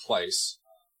decimal place.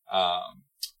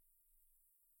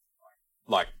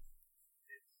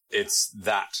 It's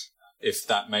that, if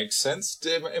that makes sense.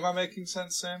 Am I making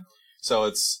sense, Sam? So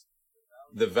it's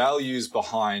the values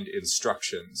behind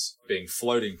instructions being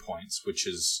floating points, which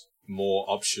is more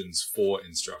options for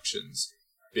instructions,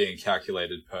 being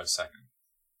calculated per second.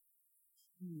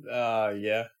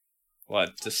 Yeah.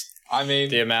 What? Just I mean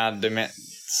the amount.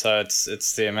 So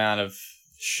it's the amount of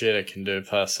shit it can do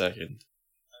per second.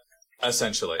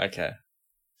 Essentially. Okay.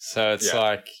 So it's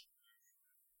like.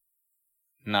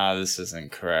 No, this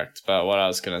isn't correct. But what I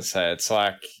was gonna say, it's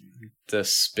like the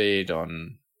speed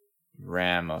on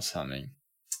RAM or something.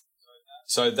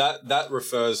 So that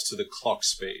refers to the clock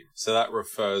speed. So that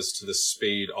refers to the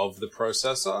speed of the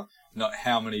processor, not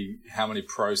how many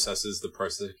processes the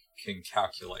processor can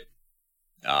calculate.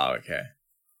 Oh, okay.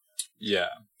 Yeah.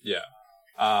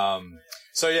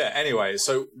 Anyway,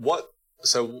 so what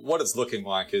it's looking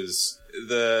like is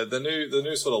the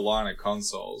new sort of line of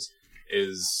consoles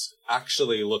is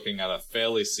actually looking at a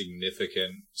fairly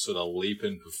significant sort of leap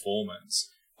in performance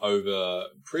over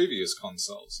previous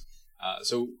consoles.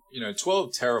 12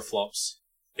 teraflops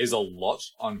is a lot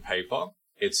on paper.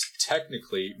 It's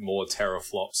technically more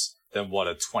teraflops than what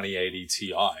a 2080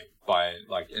 Ti by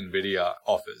NVIDIA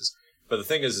offers. But the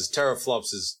thing is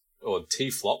teraflops or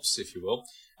T-flops, if you will,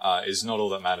 is not all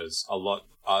that matters. A lot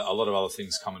of other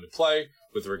things come into play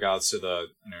with regards to the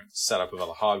setup of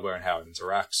other hardware and how it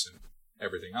interacts and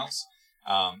everything else.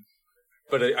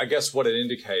 But I guess what it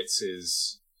indicates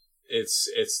is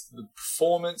it's the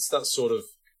performance that sort of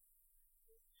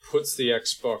puts the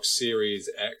Xbox Series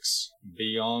X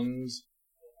beyond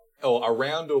or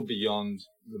around or beyond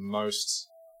the most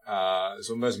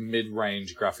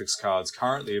mid-range graphics cards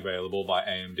currently available by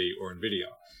AMD or NVIDIA.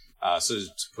 So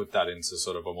to put that into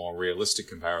sort of a more realistic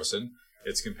comparison,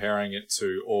 it's comparing it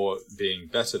to or being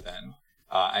better than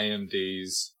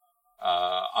AMD's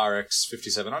RX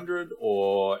 5700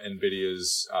 or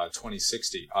NVIDIA's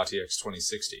RTX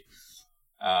 2060,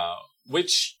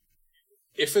 which,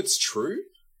 if it's true,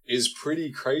 is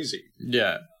pretty crazy.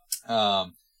 Yeah.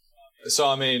 So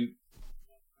I mean,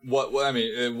 what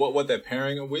they're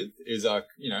pairing it with is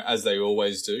as they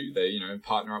always do, they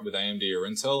partner up with AMD or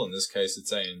Intel. In this case,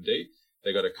 it's AMD.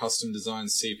 They got a custom designed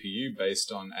CPU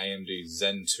based on AMD's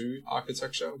Zen 2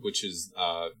 architecture, which is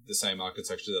the same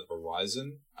architecture that the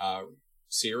Ryzen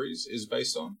series is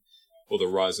based on, or the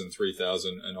Ryzen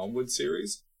 3000 and onward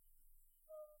series.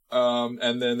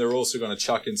 And then they're also going to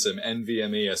chuck in some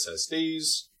NVMe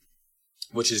SSDs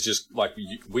which is just like,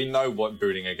 we know what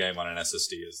booting a game on an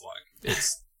SSD is like.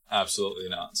 It's absolutely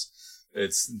nuts.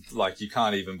 It's like you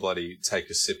can't even bloody take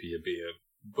a sip of your beer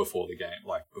before the game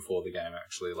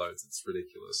actually loads. It's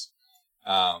ridiculous.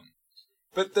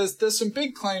 But there's some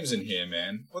big claims in here,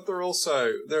 man. But they're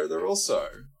also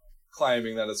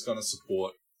claiming that it's going to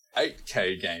support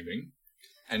 8K gaming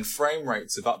and frame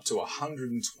rates of up to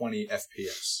 120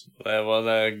 FPS. Well,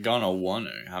 they're gonna want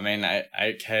to. I mean,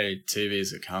 8K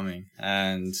TVs are coming,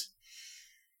 and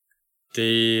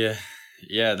they're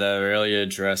really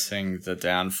addressing the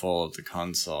downfall of the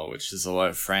console, which is a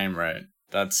low frame rate.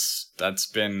 That's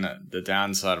been the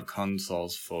downside of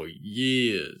consoles for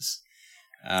years.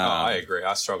 I agree.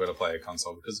 I struggle to play a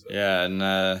console because of it. Yeah, and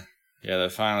they're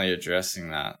finally addressing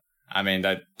that. I mean,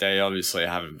 they obviously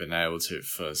haven't been able to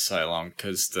for so long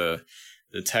because the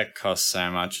tech costs so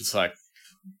much. It's like,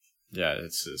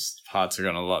 it's just parts are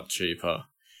getting a lot cheaper.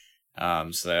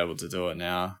 So they're able to do it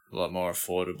now a lot more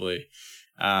affordably.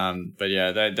 But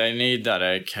yeah, they need that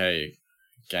 8K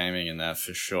gaming in there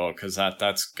for sure, because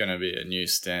that's going to be a new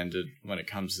standard when it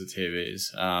comes to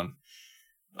TVs.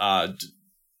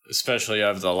 Especially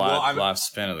over the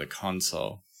lifespan of the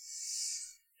console.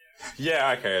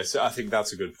 Yeah, okay, so I think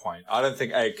that's a good point. I don't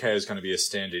think 8K is going to be a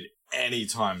standard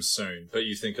anytime soon, but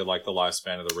you think of like the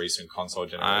lifespan of the recent console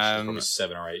generation, probably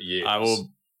 7 or 8 years. I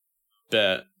will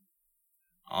bet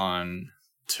on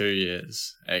 2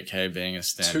 years, 8K being a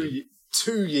standard.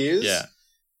 2 years? Yeah.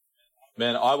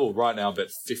 Man, I will right now bet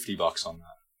 $50 on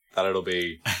that. That it'll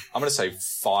be, I'm going to say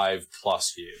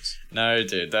 5+ years. No,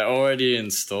 dude, they're already in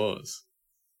stores.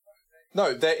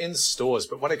 No, they're in stores,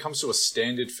 but when it comes to a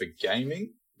standard for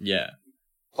gaming, yeah,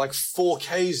 like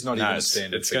 4K is not even a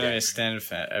standard. It's going to be a standard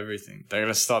for everything. They're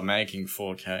going to stop making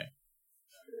 4K.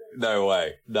 No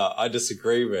way. No, I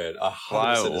disagree, man.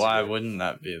 Why wouldn't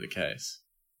that be the case?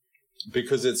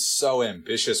 Because it's so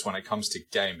ambitious when it comes to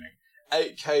gaming.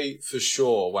 8K for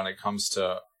sure when it comes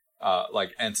to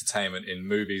like entertainment in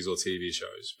movies or TV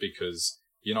shows, because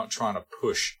you're not trying to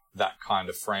push that kind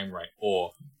of frame rate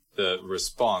or the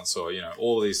response or,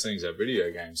 all of these things that video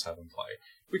games have in play.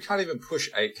 We can't even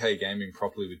push 8K gaming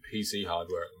properly with PC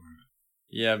hardware at the moment.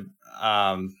 Yeah,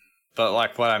 but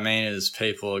like what I mean is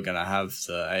people are going to have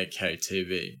the 8K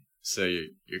TV. So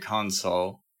your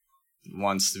console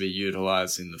wants to be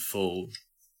utilizing the full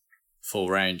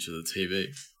range of the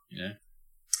TV,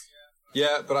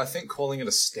 Yeah, but I think calling it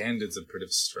a standard's a bit of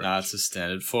a stretch. No, it's a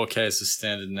standard. 4K is a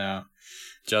standard now.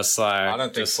 Just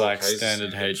like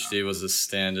standard HD was a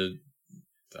standard,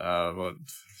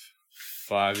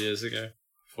 5 years ago,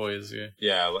 4 years ago.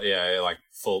 Yeah, like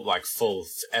full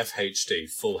FHD,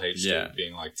 full HD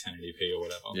being like 1080p or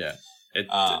whatever.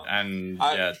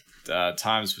 Yeah,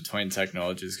 times between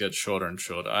technologies get shorter and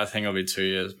shorter. I think it'll be 2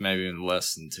 years, maybe even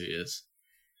less than 2 years.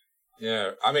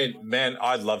 Yeah, I mean, man,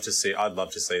 I'd love to see that.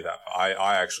 But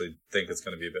I actually think it's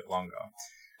going to be a bit longer.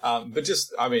 But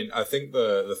just, I mean, I think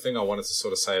the thing I wanted to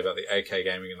sort of say about the 8K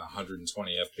gaming and the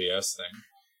 120 FPS thing,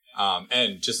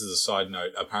 and just as a side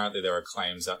note, apparently there are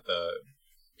claims that the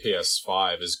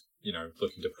PS5 is,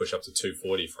 looking to push up to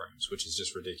 240 frames, which is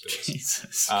just ridiculous.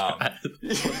 Jesus Christ. What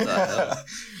the hell?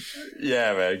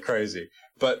 Yeah, man, crazy.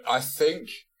 But I think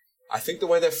the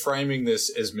way they're framing this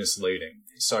is misleading.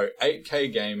 So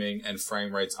 8K gaming and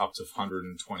frame rates up to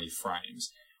 120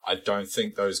 frames, I don't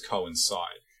think those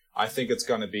coincide. I think it's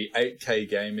going to be 8K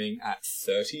gaming at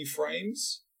 30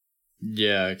 frames.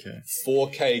 Yeah, okay.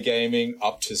 4K gaming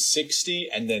up to 60,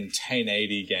 and then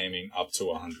 1080 gaming up to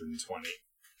 120.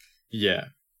 Yeah.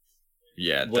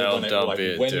 Yeah, there'll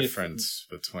be a difference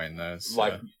between those.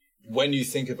 Like, when you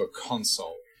think of a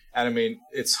console, and I mean,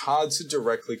 it's hard to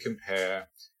directly compare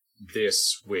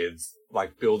this with,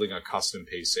 like, building a custom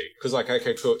PC. Because, like,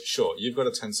 okay, cool, sure, you've got a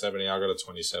 1070, I've got a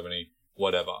 2070,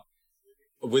 whatever.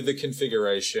 With the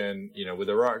configuration, with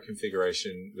the right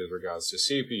configuration with regards to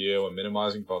CPU and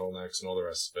minimizing bottlenecks and all the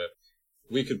rest of it,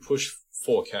 we could push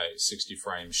 4K, 60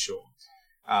 frames, sure.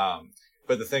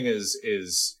 But the thing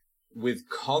is with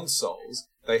consoles,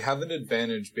 they have an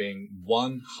advantage being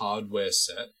one hardware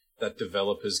set that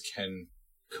developers can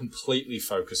completely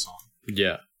focus on.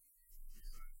 Yeah.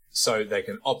 So they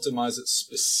can optimize it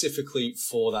specifically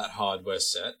for that hardware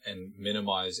set and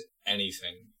minimize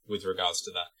anything with regards to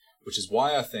that, which is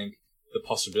why I think the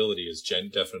possibility is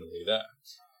definitely there.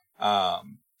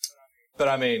 But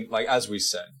I mean, like, as you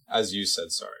said,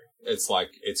 it's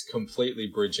like, it's completely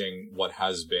bridging what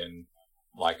has been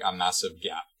like a massive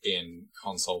gap in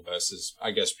console versus,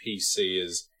 I guess, PC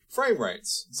is frame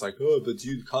rates. It's like, oh, but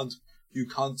you can't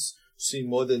see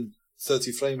more than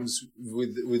 30 frames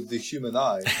with the human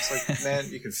eye. It's like, man,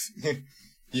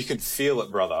 you could feel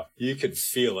it, brother. You could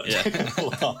feel it.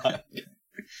 Yeah.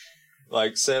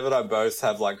 Like, Sam and I both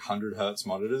have, like, 100 hertz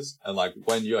monitors, and, like,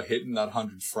 when you're hitting that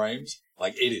 100 frames,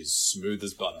 like, it is smooth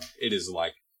as butter. It is,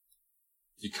 like,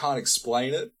 you can't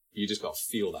explain it, you just gotta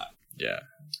feel that. Yeah.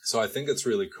 So I think it's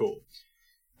really cool.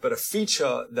 But a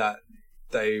feature that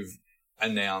they've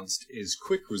announced is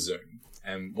Quick Resume.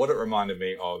 And what it reminded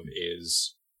me of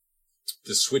is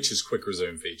the Switch's Quick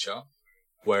Resume feature.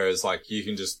 Whereas, like, you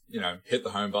can just, hit the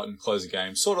home button, close the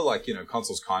game. Sort of like,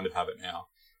 consoles kind of have it now.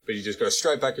 But you just go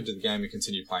straight back into the game and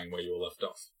continue playing where you were left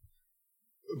off.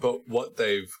 But what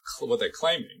they're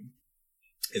claiming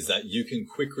is that you can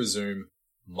quick resume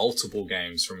multiple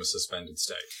games from a suspended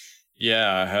state.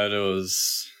 Yeah, I heard it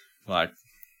was like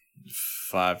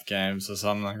 5 games or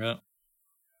something like that.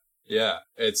 Yeah,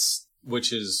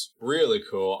 which is really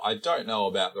cool. I don't know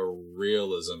about the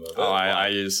realism of it. Oh, I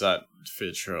use that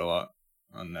feature a lot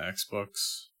on the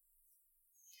Xbox.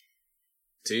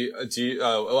 Do you,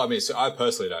 well, I mean, so I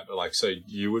personally don't, but like, so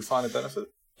you would find a benefit?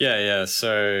 Yeah.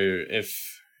 So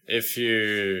if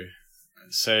you,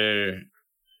 So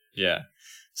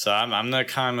I'm the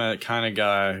kind of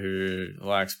guy who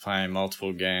likes playing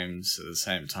multiple games at the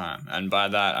same time, and by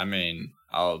that I mean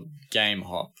I'll game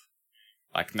hop.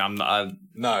 Like no,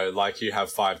 like you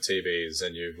have 5 TVs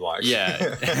and you've like you've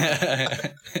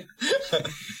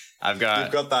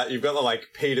got the like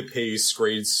P2P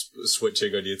screen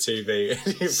switching on your TV. And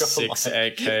you've got 6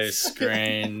 8K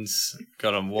screens,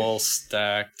 got them wall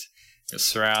stacked, your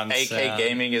surround 8K sound.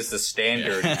 gaming is the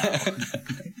standard now.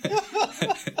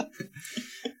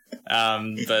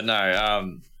 But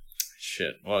no,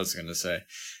 shit, what was I gonna say?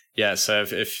 Yeah, so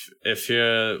if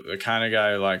you're the kind of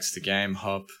guy who likes to game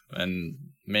hop, and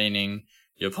meaning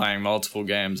you're playing multiple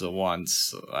games at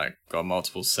once, like got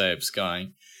multiple saves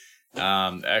going,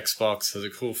 Xbox has a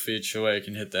cool feature where you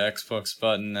can hit the Xbox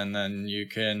button and then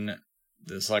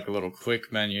there's like a little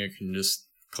quick menu, you can just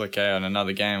click A on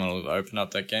another game and it'll open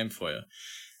up that game for you.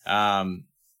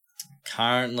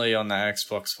 Currently on the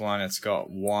Xbox One, it's got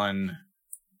 1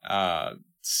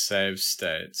 save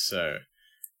state, so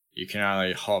you can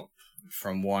only hop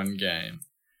from 1 game.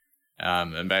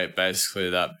 And basically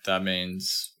that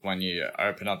means when you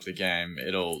open up the game,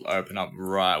 it'll open up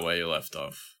right where you left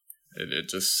off. It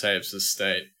just saves the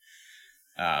state.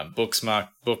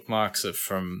 Bookmarks it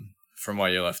from where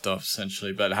you left off,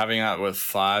 essentially. But having that with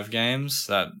 5 games,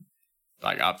 that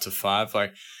like up to 5,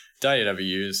 like doubt you'd ever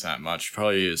use that much.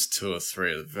 Probably use 2 or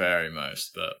 3 at the very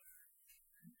most, but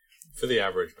for the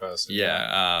average person.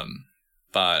 Yeah,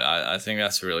 but I think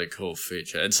that's a really cool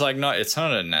feature. It's not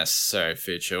a necessary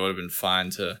feature. It would have been fine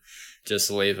to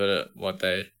just leave it at what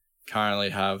they currently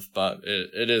have, but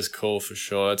it is cool for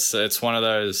sure. It's one of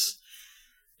those,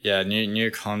 new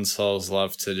consoles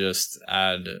love to just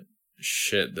add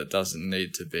shit that doesn't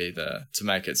need to be there to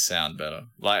make it sound better.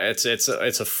 Like it's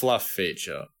a fluff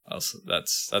feature. Also,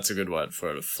 that's a good word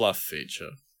for it, a fluff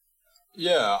feature.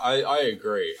 Yeah, I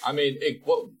agree. I mean,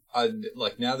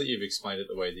 now that you've explained it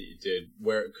the way that you did,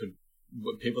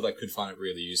 people that could find it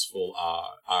really useful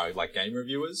are like game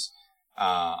reviewers.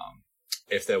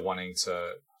 If they're wanting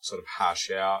to sort of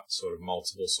hash out sort of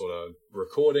multiple sort of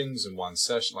recordings in one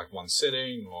session, like one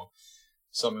sitting or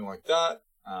something like that.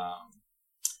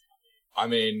 I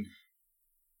mean,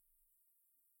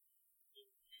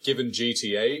 given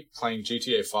playing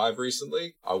GTA 5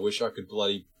 recently, I wish I could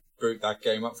bloody boot that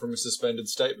game up from a suspended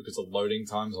state because the loading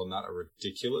times on that are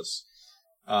ridiculous.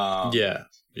 Yeah.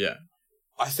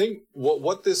 I think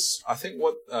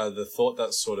the thought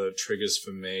that sort of triggers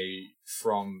for me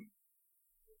from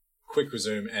Quick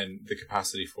Resume and the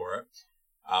capacity for it,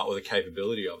 or the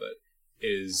capability of it,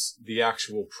 is the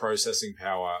actual processing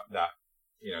power that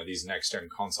these next gen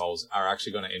consoles are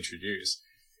actually going to introduce.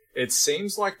 It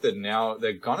seems like that now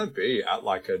they're going to be at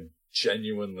like a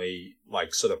genuinely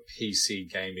like sort of PC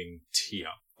gaming tier,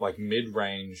 like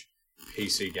mid-range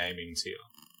PC gaming tier.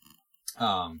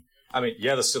 I mean,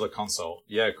 they're still a console.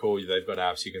 Yeah, cool. They've got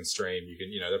apps you can stream. You can,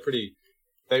 they're pretty.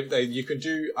 You can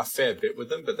do a fair bit with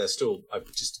them, but they're still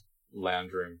just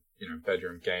lounge room,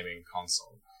 bedroom gaming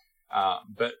console.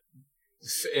 But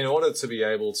in order to be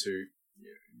able to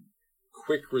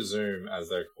quick resume, as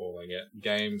they're calling it,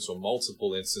 games or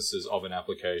multiple instances of an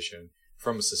application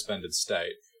from a suspended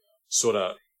state, sort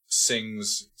of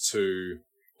sings to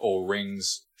or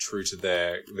rings true to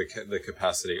the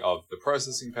capacity of the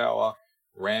processing power,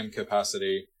 RAM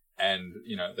capacity, and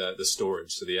the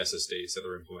storage, so the SSDs that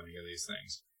they're implementing in these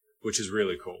things, which is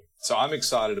really cool. So I'm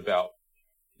excited about,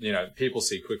 people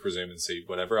see Quick Resume and see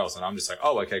whatever else, and I'm just like,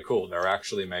 oh, okay, cool. They're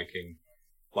actually making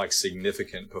like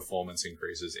significant performance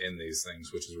increases in these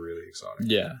things, which is really exciting.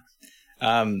 Yeah.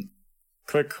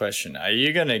 Quick question: are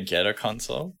you gonna get a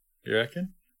console? You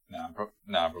reckon?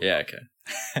 No, Yeah. Okay.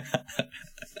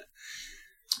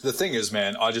 The thing is,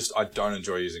 man, I don't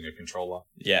enjoy using a controller.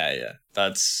 Yeah.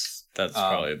 That's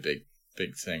probably a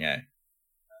big thing, eh?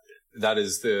 That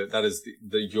is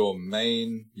your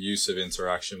main use of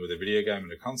interaction with a video game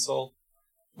and a console.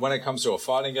 When it comes to a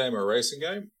fighting game or a racing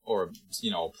game or a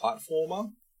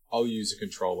platformer, I'll use a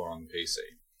controller on the PC.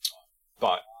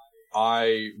 But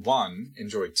I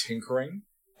enjoy tinkering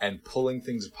and pulling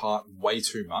things apart way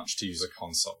too much to use a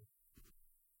console.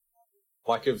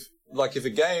 Like if a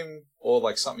game or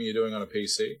like something you're doing on a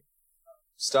PC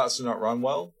starts to not run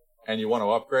well and you want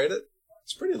to upgrade it,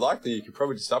 it's pretty likely you could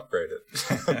probably just upgrade it.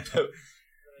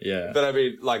 Yeah. But I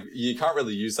mean, like, you can't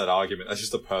really use that argument. That's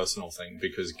just a personal thing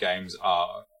because games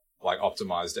are like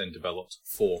optimized and developed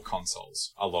for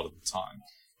consoles a lot of the time.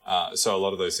 So a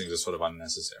lot of those things are sort of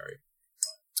unnecessary.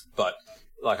 But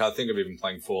like, I think of even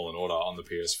playing Fallen Order on the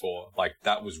PS4. Like,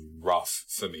 that was rough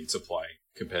for me to play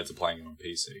compared to playing it on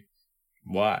PC.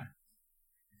 Why?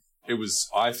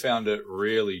 I found it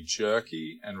really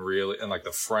jerky and like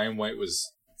the frame rate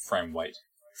was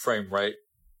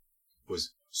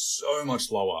so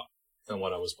much lower than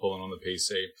what I was pulling on the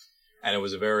PC. And it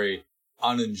was a very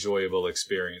unenjoyable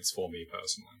experience for me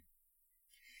personally.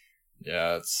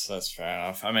 Yeah, that's fair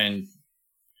enough. I mean,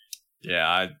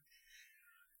 yeah,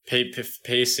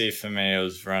 PC for me, it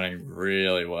was running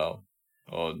really well,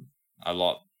 or a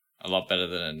lot better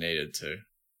than it needed to.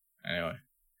 Anyway.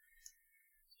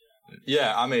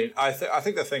 Yeah, I mean, I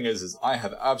think the thing is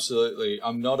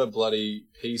I'm not a bloody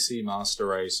PC master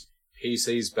race.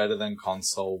 PC's better than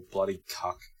console, bloody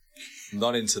cuck. I'm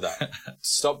not into that.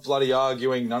 Stop bloody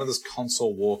arguing. None of this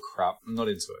console war crap. I'm not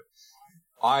into it.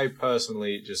 I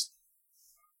personally just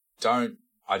don't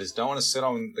want to sit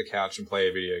on the couch and play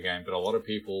a video game, but a lot of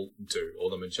people do, or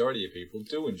the majority of people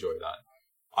do enjoy that.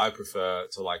 I prefer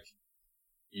to like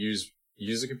use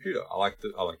a computer. I like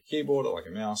a keyboard, I like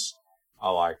a mouse, I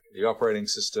like the operating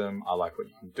system, I like what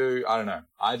you can do. I don't know.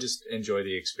 I just enjoy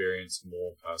the experience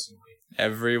more personally.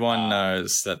 Everyone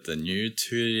knows that the new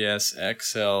 2DS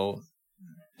XL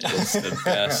is the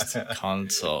best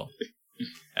console.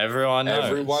 Everyone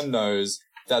knows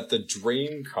that the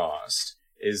Dreamcast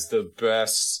is the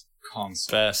best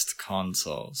console. Best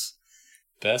consoles.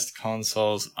 Best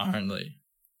consoles only.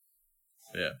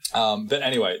 Yeah. But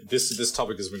anyway, this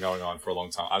topic has been going on for a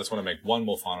long time. I just want to make one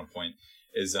more final point.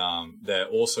 Is they're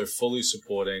also fully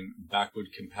supporting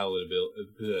backward compatibility,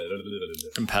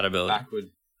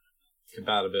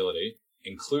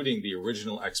 including the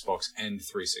original Xbox and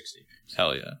 360 games.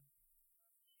 Hell yeah.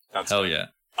 Yeah.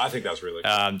 I think that's really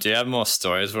cool. Do you have more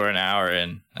stories? We're an hour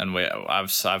in, and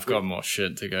I've got more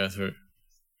shit to go through.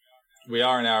 We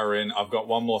are an hour in. I've got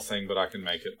one more thing, but I can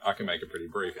make it pretty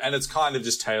brief, and it's kind of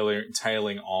just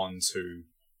tailing on to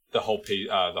the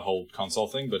whole console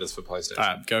thing, but it's for PlayStation. All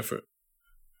right, go for it.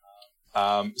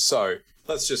 So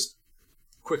let's just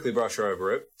quickly brush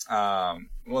over it. Well,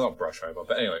 not brush over,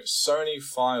 but anyway, Sony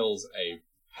files a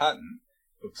patent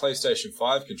for PlayStation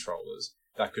 5 controllers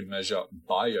that could measure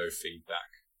biofeedback.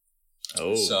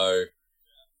 Oh. So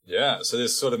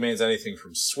this sort of means anything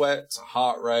from sweat to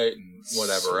heart rate and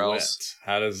whatever else.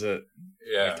 How does it?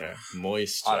 Yeah. Okay.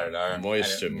 Moisture. I don't know.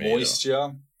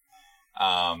 Moisture.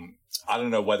 I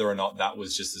don't know whether or not that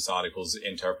was just this article's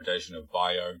interpretation of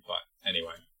bio, but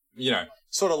anyway,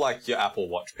 sort of like your Apple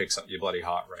Watch picks up your bloody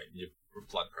heart rate, your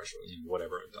blood pressure,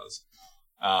 whatever it does.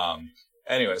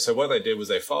 Anyway, so what they did was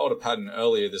they filed a patent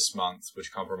earlier this month,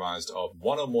 which comprised of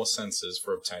one or more sensors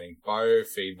for obtaining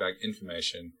biofeedback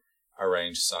information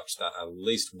arranged such that at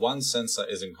least one sensor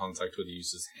is in contact with the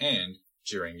user's hand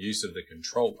during use of the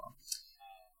controller.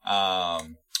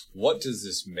 What does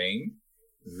this mean,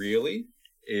 really,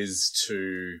 is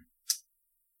to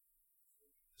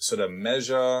sort of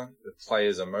measure the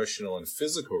player's emotional and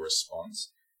physical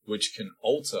response, which can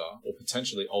alter or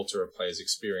potentially alter a player's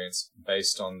experience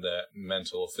based on their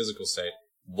mental or physical state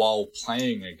while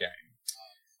playing a game.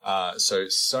 So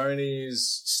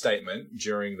Sony's statement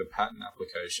during the patent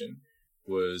application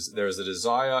was there is a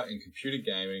desire in computer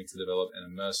gaming to develop an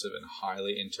immersive and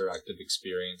highly interactive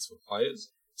experience for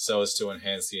players so as to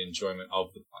enhance the enjoyment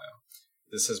of the player.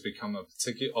 This has become of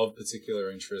particular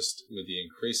interest with the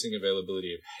increasing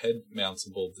availability of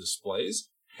head-mountable displays,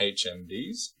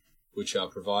 HMDs, which are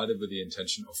provided with the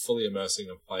intention of fully immersing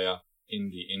a player in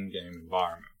the in-game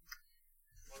environment.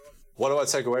 What do I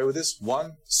take away with this?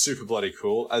 One, super bloody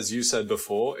cool. As you said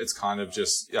before, it's kind of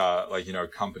just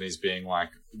companies being like,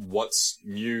 what's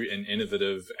new and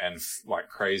innovative and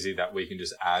crazy that we can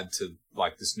just add to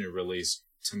like this new release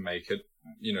to make it,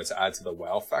 to add to the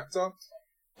wow factor.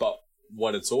 But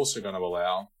what it's also going to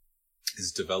allow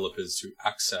is developers to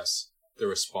access the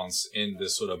response in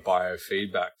this sort of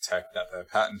biofeedback tech that they're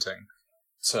patenting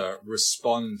to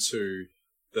respond to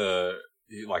the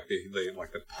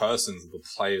person's, the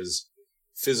player's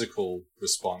physical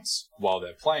response while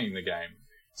they're playing the game.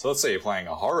 So let's say you're playing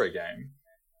a horror game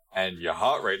and your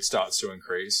heart rate starts to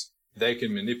increase. They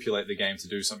can manipulate the game to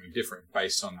do something different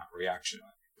based on that reaction,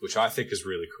 which I think is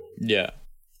really cool. Yeah.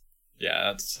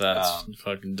 Yeah, that's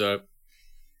fucking dope.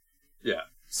 Yeah.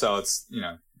 So it's,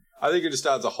 I think it just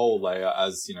adds a whole layer,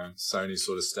 as, Sony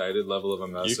sort of stated, level of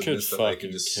immersiveness that they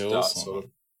can just start sort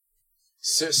of...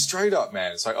 Straight up,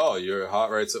 man. It's like, oh, your heart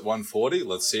rate's at 140.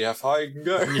 Let's see how far you can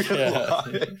go. Yeah.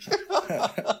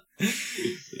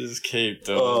 Just keep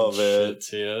doing shit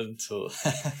here until...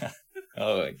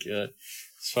 Oh my god.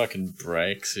 This fucking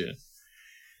breaks you.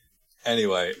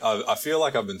 Anyway, I feel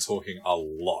like I've been talking a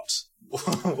lot.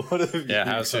 What have you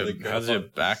how's your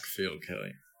back feel,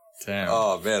 Kelly? Damn.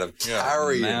 Oh man, I'm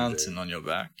carrying a mountain on your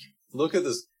back. Look at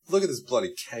this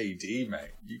bloody KD,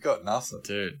 mate. You got nothing.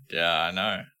 Dude, yeah, I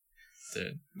know.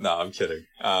 Dude. No, I'm kidding.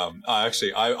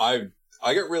 I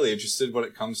get really interested when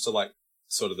it comes to like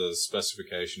sort of the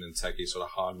specification and techie sort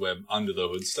of hardware under the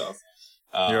hood stuff.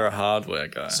 You're a hardware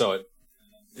guy. So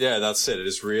that's it. It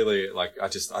is really like I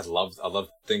love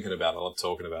thinking about it. I love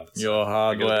talking about it. You're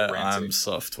hardware, I'm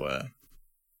software.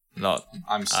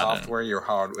 I'm software, you're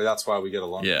hardware. That's why we get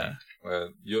along. Yeah.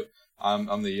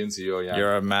 I'm the yin to your yang.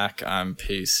 You're a Mac, I'm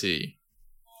PC.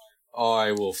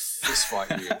 I will fist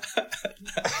fight you.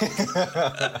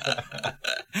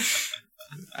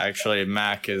 Actually,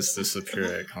 Mac is the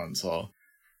superior console.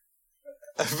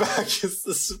 Mac is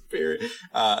the superior.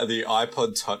 The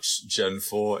iPod Touch Gen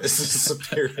 4 is the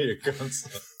superior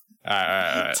console. All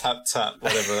right. Tap,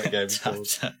 whatever that game's called.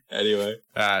 Anyway.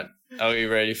 Alright, are we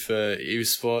ready for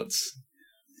esports?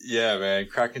 Yeah, man.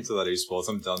 Crack into that esports.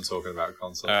 I'm done talking about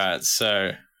consoles. Alright,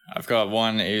 so I've got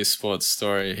one esports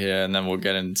story here, and then we'll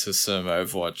get into some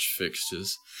Overwatch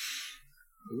fixtures.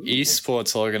 Ooh.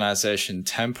 Esports organization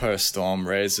Tempo Storm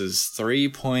raises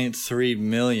 $3.3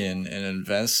 million in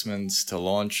investments to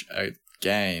launch a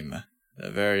game,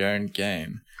 their very own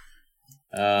game.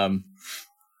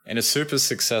 In a super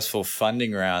successful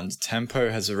funding round, Tempo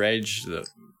has raised the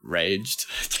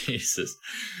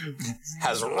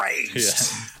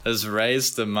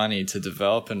money to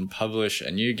develop and publish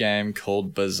a new game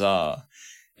called Bazaar.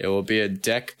 It will be a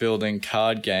deck-building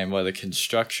card game where the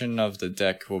construction of the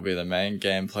deck will be the main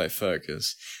gameplay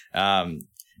focus. I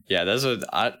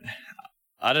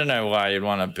don't know why you'd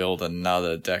want to build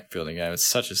another deck-building game. It's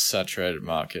such a saturated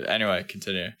market. Anyway,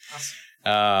 continue.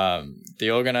 The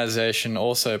organization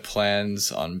also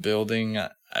plans on building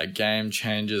a Game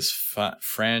Changers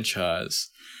franchise,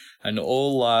 an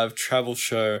all-live travel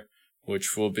show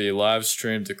which will be live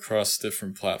streamed across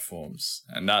different platforms,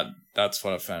 and that's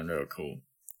what I found real cool.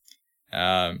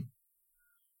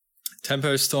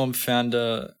 Tempo Storm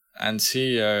founder and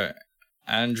CEO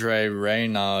Andre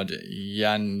Reynard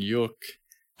Yanyuk,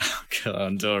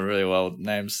 I'm doing really well with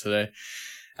names today,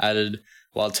 added,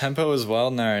 "While Tempo is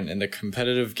well known in the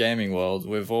competitive gaming world,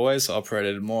 we've always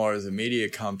operated more as a media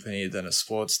company than a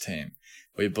sports team.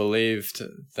 We believed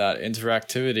that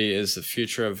interactivity is the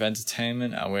future of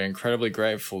entertainment, and we're incredibly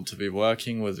grateful to be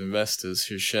working with investors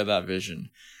who share that vision.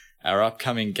 Our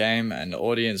upcoming game and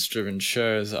audience-driven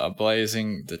shows are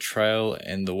blazing the trail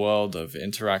in the world of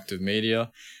interactive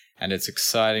media, and it's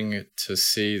exciting to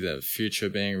see the future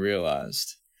being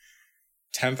realized."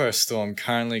 Tempo Storm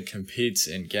currently competes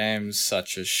in games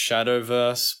such as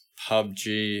Shadowverse,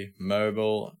 PUBG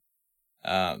Mobile.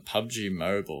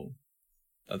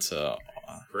 That's a...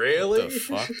 Really? What the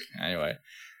fuck? Anyway.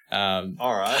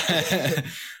 Alright.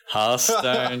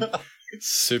 Hearthstone,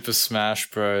 Super Smash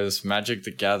Bros, Magic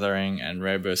the Gathering, and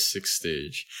Rainbow Six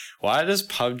Siege. Why does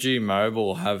PUBG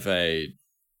Mobile have a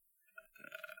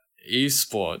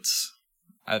esports?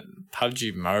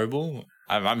 PUBG Mobile?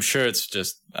 I'm sure it's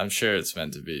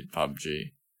meant to be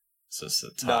PUBG. It's just a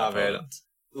type. Nah, man.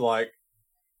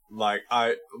 My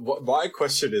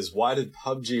question is, why did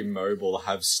PUBG Mobile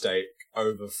have stake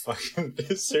over fucking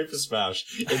Super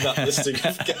Smash in that listing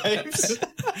of games?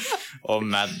 Or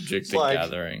Magic the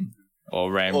Gathering.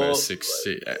 Or Rainbow Six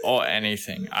Siege. Or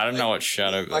anything. I don't know what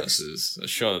Shadowverse is.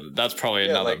 Sure, that's probably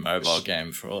another mobile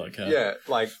game for all I care. Yeah,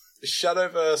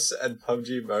 Shadowverse and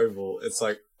PUBG Mobile, it's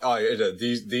like, oh,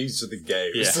 these are the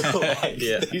games.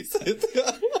 Yeah.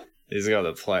 These are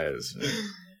the players.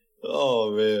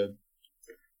 Oh, man.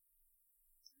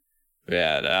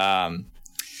 Yeah,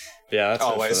 that's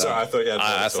sorry, I thought you had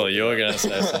I thought you were going to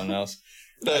say something else.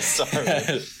 No, sorry.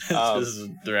 This is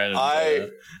the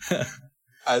random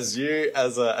As you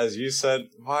said,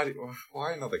 why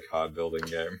another card building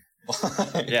game?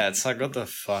 Yeah, it's like, what the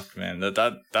fuck, man?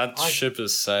 That ship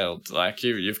has sailed. Like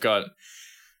you've got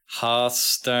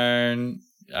Hearthstone,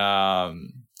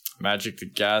 Magic the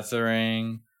Gathering,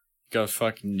 you got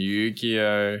fucking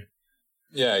Yu-Gi-Oh.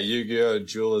 Yeah, Yu-Gi-Oh!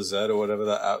 Duel Z or whatever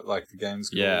that like the game's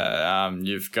called. Yeah,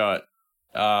 you've got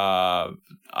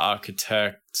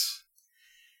Architect.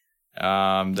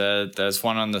 There's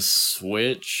one on the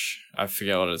Switch. I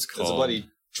forget what it's called. There's a bloody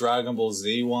Dragon Ball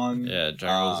Z one. Yeah,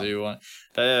 Dragon Ball Z one.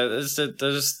 There's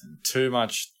just too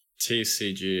much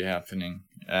TCG happening.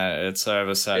 It's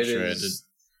oversaturated.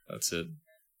 That's it.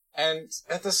 And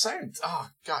at the same, oh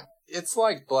god, it's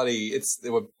like bloody.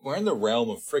 We're in the realm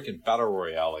of freaking battle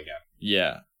royale again.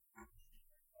 Yeah.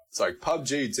 It's like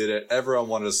PUBG did it. Everyone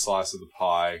wanted a slice of the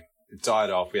pie. It died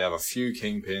off. We have a few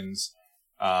kingpins.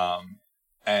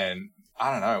 And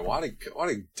I don't know, why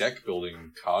did deck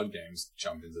building card games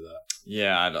jump into that?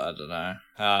 Yeah, I don't know.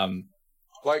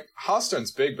 Like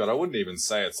Hearthstone's big, but I wouldn't even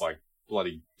say it's like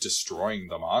bloody destroying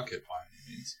the market by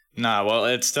any means. No, well,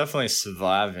 it's definitely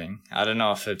surviving. I don't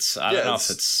know if it's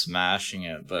smashing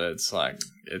it, but it's like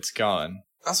it's going.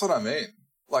 That's what I mean.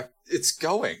 Like, it's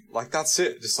going. Like, that's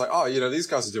it. Just like, oh, these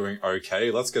guys are doing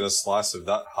okay. Let's get a slice of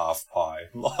that half pie.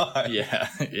 Yeah,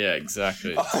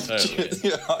 exactly. Totally.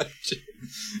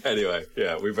 Anyway,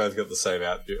 yeah, we both got the same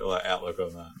outlook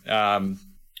on that.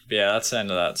 Yeah, that's the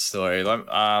end of that story.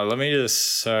 Let me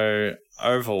just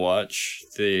Overwatch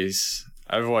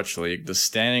League. The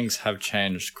standings have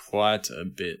changed quite a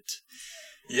bit.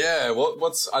 Yeah,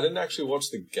 I didn't actually watch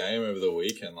the game over the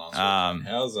weekend last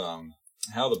weekend.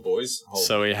 How are the boys holding?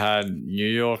 So we had New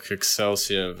York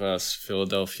Excelsior versus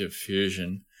Philadelphia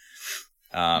Fusion.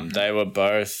 They were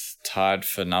both tied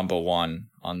for number 1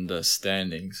 on the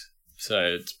standings. So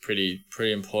it's pretty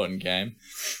important game.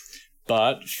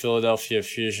 But Philadelphia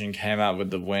Fusion came out with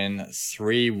the win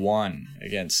 3-1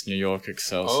 against New York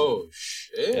Excelsior. Oh,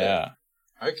 shit. Yeah.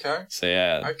 Okay. So,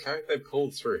 yeah. Okay, they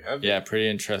pulled through, haven't they? Yeah, pretty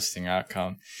interesting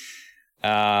outcome.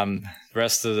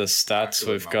 Rest of the stats,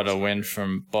 we've got a win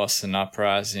from Boston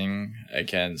Uprising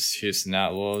against Houston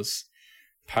Outlaws.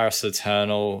 Paris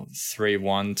Eternal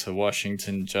 3-1 to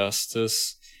Washington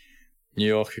Justice. New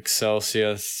York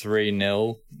Excelsior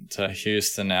 3-0 to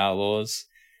Houston Outlaws.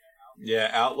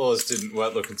 Yeah, Outlaws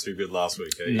weren't looking too good last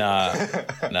week. No.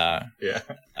 Yeah.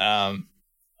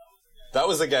 That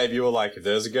was the game you were like, if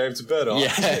there's a game to bet on.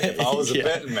 Yeah. If I was a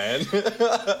betting man.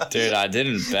 Dude, I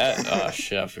didn't bet. Oh,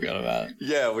 shit, I forgot about it.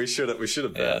 Yeah, we should have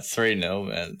bet. Yeah, 3-0,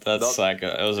 man. That's it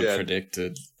was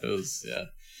predicted. It was,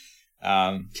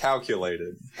 yeah.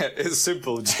 Calculated. It's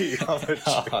simple geometry.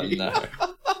 Oh, no.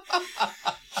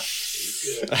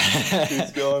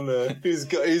 He's gone there.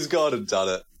 He's gone and done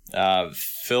it.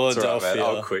 Philadelphia. Right,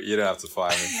 I'll quit. You don't have to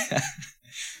fire me.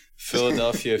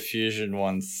 Philadelphia Fusion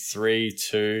won 3-2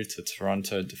 to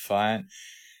Toronto Defiant,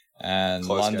 and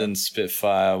Close London game.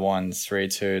 Spitfire won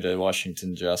 3-2 to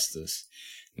Washington Justice.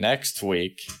 Next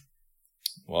week,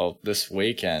 well, this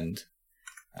weekend,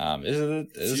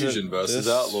 Fusion versus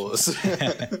Outlaws.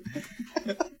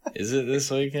 Is it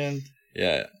this weekend?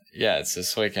 Yeah, it's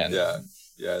this weekend. Yeah,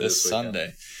 this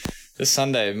Sunday. This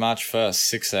Sunday, March 1st,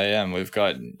 6 a.m., we've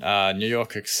got New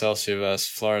York Excelsior versus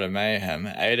Florida Mayhem.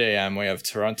 8 a.m., we have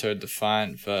Toronto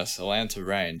Defiant versus Atlanta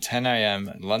Reign. 10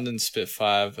 a.m., London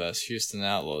Spitfire versus Houston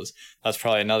Outlaws. That's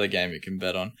probably another game you can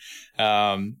bet on.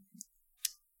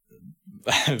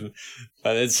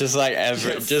 But it's just like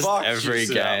every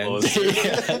game.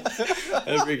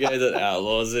 Every game that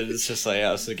Outlaws, it's just like,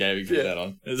 that's the game you can bet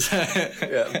on.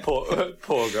 Yeah,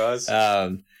 poor guys.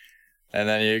 And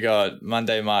then you got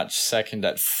Monday, March 2nd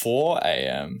at 4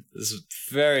 a.m. This is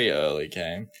a very early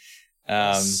game.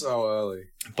 So early.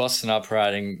 Boston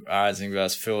Uprising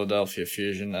versus Philadelphia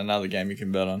Fusion, another game you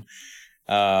can bet on.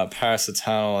 Paris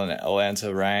Eternal and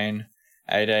Atlanta Reign.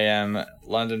 8 a.m.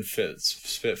 London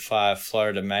Spitfire,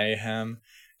 Florida Mayhem.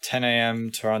 10 a.m.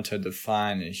 Toronto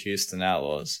Defiant and Houston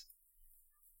Outlaws.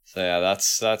 So yeah,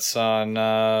 that's on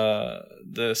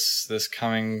this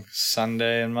coming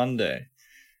Sunday and Monday.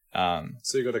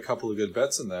 So you got a couple of good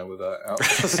bets in there with that.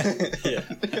 Yeah.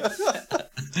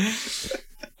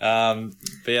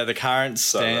 But yeah, the current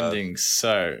standings.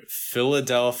 So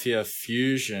Philadelphia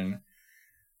Fusion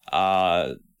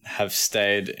have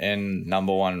stayed in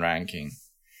number 1 ranking.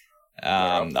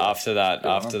 After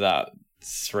that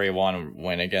 3-1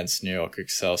 win against New York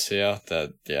Excelsior,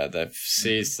 they've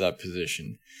seized that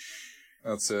position.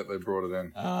 That's it. They brought it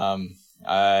in.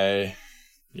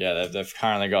 They've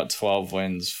currently got 12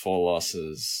 wins, 4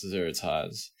 losses, 0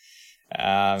 ties.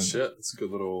 Shit, that's a good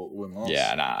little win-loss.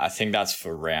 Yeah, I think that's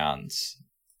for rounds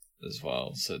as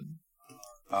well. So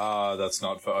That's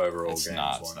not for overall It's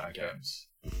games. not games.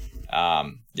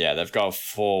 Yeah, they've got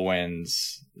 4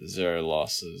 wins, 0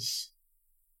 losses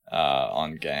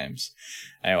on games.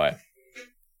 Anyway,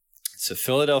 so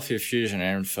Philadelphia Fusion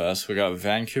are in first. We got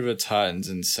Vancouver Titans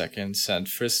in second. San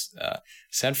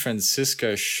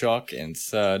Francisco Shock in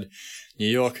third. New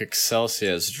York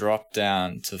Excelsiors dropped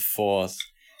down to fourth.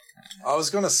 I was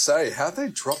gonna say, how'd they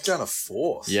drop down to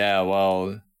fourth? Yeah,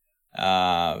 well,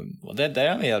 they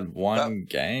only had one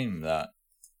game that.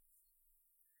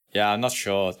 Yeah, I'm not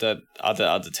sure. That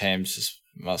other teams just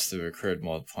must have accrued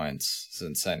more points. It's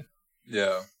insane.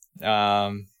 Yeah.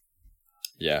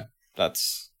 Yeah,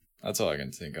 that's all I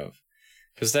can think of.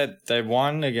 Because they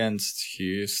won against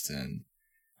Houston,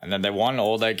 and then they won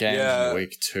all their games in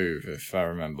week 2, if I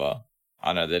remember.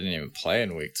 I know they didn't even play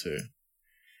in week 2.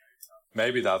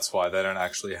 Maybe that's why they don't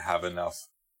actually have enough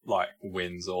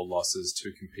wins or losses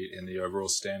to compete in the overall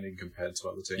standing compared to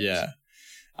other teams. Yeah.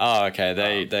 Oh, okay.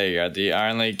 There you go. The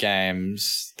only game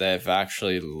they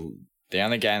actually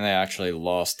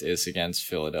lost is against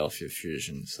Philadelphia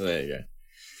Fusion. So there you go.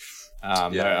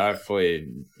 Hopefully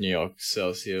New York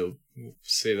Excelsior will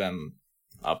see them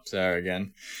up there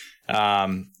again.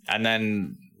 And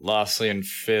then lastly in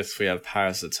 5th we have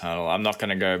Paris Eternal. I'm not going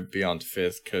to go beyond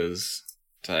 5th because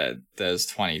there's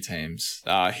 20 teams.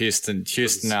 Houston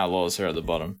Outlaws are at the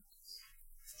bottom.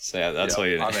 So yeah, that's all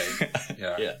you need. I mean,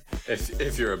 yeah.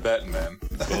 If you're a betting man,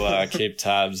 we'll keep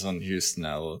tabs on Houston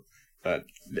Outlaw. But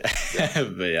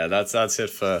yeah, that's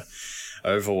it for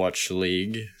Overwatch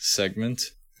League segment.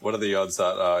 What are the odds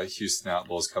that Houston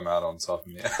Outlaws come out on top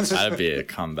in the end? That'd be a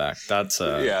comeback. That's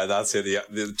that's it.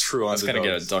 The true underdogs. That's gonna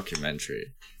get a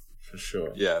documentary for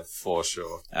sure. Yeah, for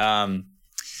sure.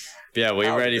 Yeah, we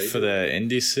ready for the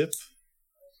indie sip?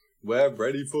 We're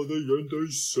ready for the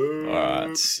indie sip.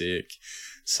 Alright, sick.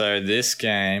 So this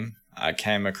game I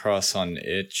came across on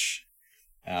itch.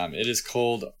 It is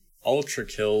called Ultra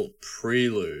Kill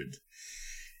Prelude.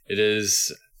 It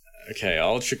is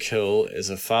Ultra Kill is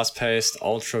a fast-paced,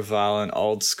 ultra-violent,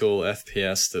 old-school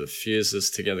FPS that fuses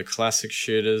together classic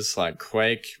shooters like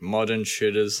Quake, modern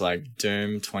shooters like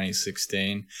Doom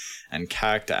 2016, and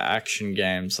character action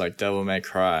games like Devil May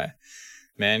Cry.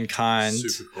 Mankind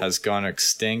has gone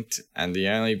extinct, and the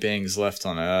only beings left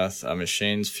on Earth are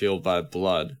machines fueled by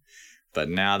blood. But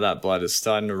now that blood is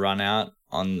starting to run out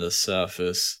on the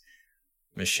surface,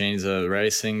 machines are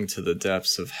racing to the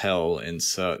depths of hell in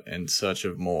search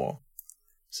of more.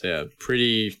 So yeah,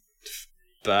 pretty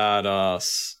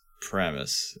badass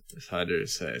premise, if I do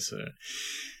say so.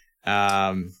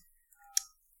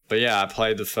 But yeah, I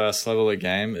played the first level of the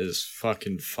game. It's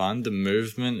fucking fun. The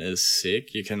movement is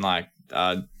sick. You can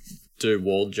do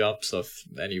wall jumps off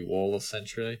any wall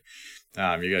essentially.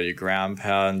 You got your ground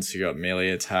pounds, you got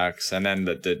melee attacks, and then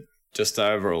the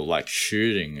overall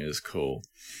shooting is cool.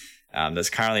 There's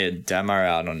currently a demo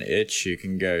out on itch. You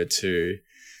can go to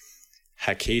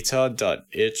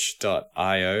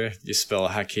hakita.itch.io. You spell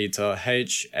Hakita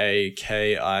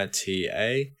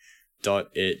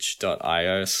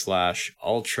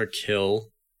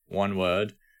HAKITA.itch.io/ultrakill, one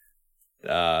word,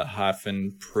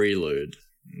 -prelude.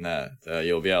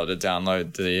 You'll be able to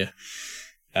download the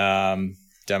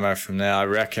demo from there. I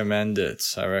recommend it.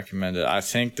 I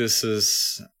think this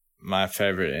is my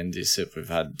favorite indie sip we've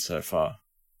had so far.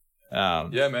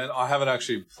 Yeah, man, I haven't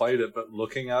actually played it, but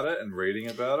looking at it and reading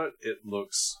about it, it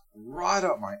looks right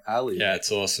up my alley. Yeah,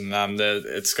 it's awesome.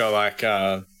 It's got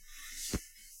a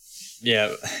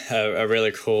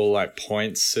really cool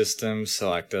points system.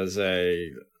 So as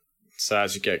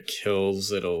you get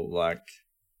kills, it'll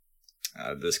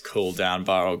this cooldown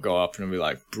bar will go up and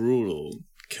it'll be brutal,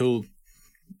 kill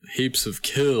heaps of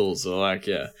kills, or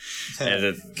kill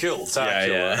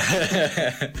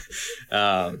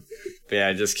but yeah,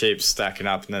 it just keeps stacking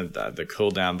up, and then the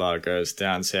cooldown bar goes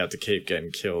down, so you have to keep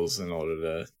getting kills in order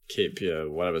to keep your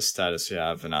whatever status you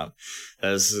have. And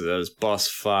there's boss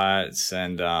fights,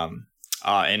 and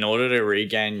in order to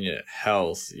regain your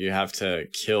health, you have to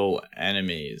kill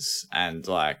enemies and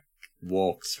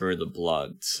walk through the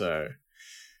blood. So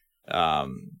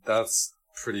that's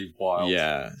pretty wild.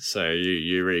 Yeah, so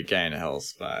you regain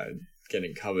health by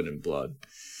getting covered in blood.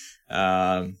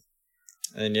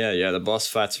 And the boss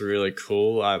fights are really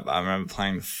cool. I remember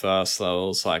playing the first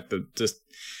levels,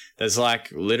 there's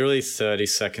literally 30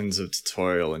 seconds of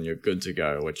tutorial and you're good to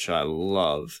go, which I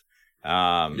love.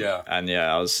 I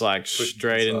was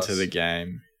straight into the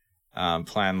game,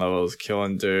 playing levels,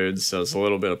 killing dudes. There was a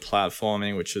little bit of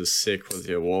platforming, which is sick with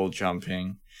your wall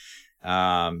jumping.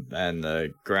 And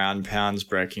the ground pounds,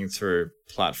 breaking through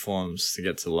platforms to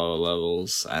get to lower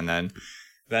levels. And then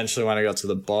eventually when I got to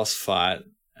the boss fight,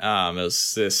 It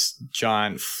was this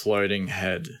giant floating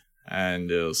head, and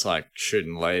it was like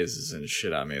shooting lasers and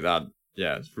shit at me.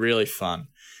 It's really fun.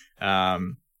 At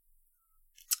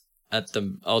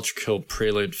the Ultra Kill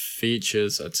Prelude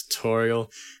features a tutorial,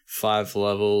 5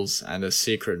 levels, and a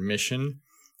secret mission,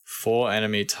 4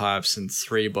 enemy types and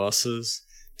 3 bosses,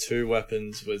 2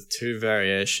 weapons with 2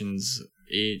 variations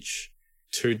each,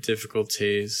 2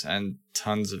 difficulties, and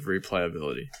tons of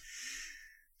replayability.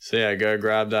 So yeah, go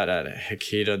grab that at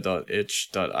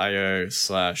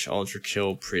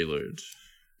hikita.itch.io/ultrakillprelude.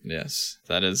 Yes,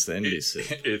 that is the indie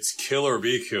suit. It's kill or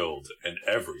be killed, and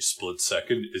every split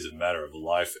second is a matter of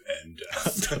life and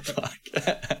death.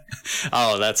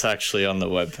 Oh, that's actually on the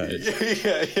webpage.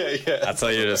 Yeah. I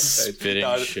thought you were just spitting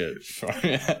shit from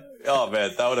it. Oh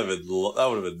man, that would have been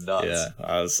nuts. Yeah,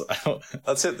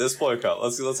 Let's hit this bloke up.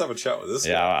 Let's have a chat with this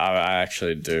guy. Yeah, I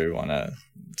actually do want to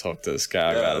talk to this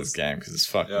guy about his game because it's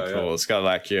fucking cool. Yeah. It's got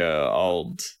like your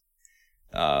old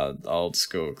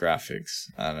school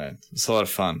graphics. I don't know. It's a lot of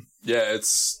fun. Yeah,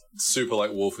 it's super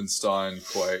like Wolfenstein,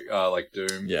 Quake, like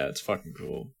Doom. Yeah, it's fucking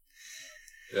cool.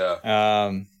 Yeah.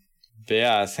 But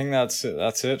yeah, I think that's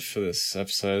it for this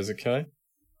episode. Is it okay?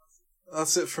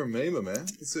 That's it from me, my man.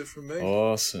 That's it from me.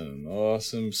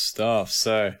 Awesome stuff.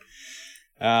 So,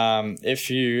 if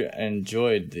you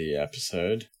enjoyed the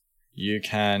episode, you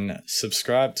can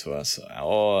subscribe to us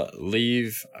or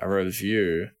leave a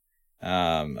review.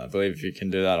 I believe you can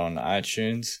do that on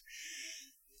iTunes.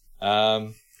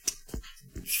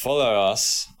 Follow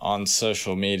us on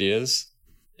social medias,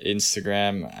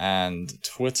 Instagram and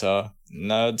Twitter,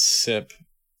 NerdSip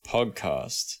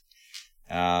Podcast.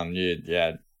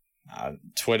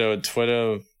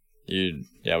 Twitter. We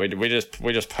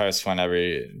just post when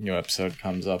every new episode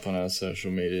comes up on our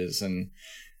social medias, and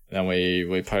then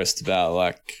we post about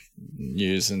like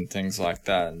news and things like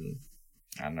that, and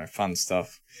I don't know, fun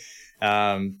stuff.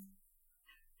 And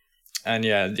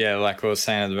like we were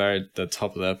saying at the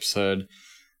top of the episode,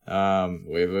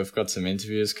 we've got some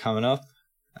interviews coming up,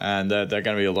 and they're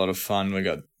going to be a lot of fun. We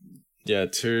got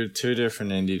two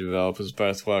different indie developers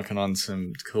both working on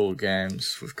some cool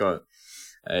games. We've got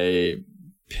a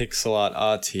pixel art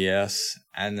RTS,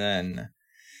 and then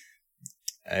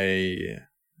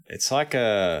it's like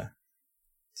an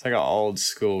old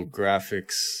school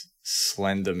graphics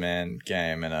Slender Man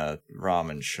game in a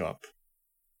ramen shop.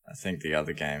 I think the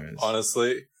other game is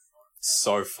honestly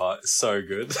so fun, so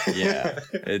good. Yeah,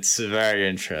 it's very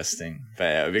interesting. But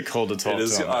yeah, it'd be cool to talk to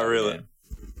them. I really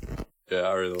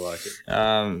like it.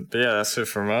 But yeah, that's it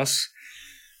from us.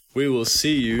 We will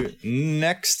see you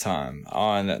next time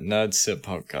on NerdSip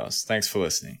Podcast. Thanks for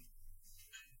listening.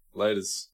 Laters.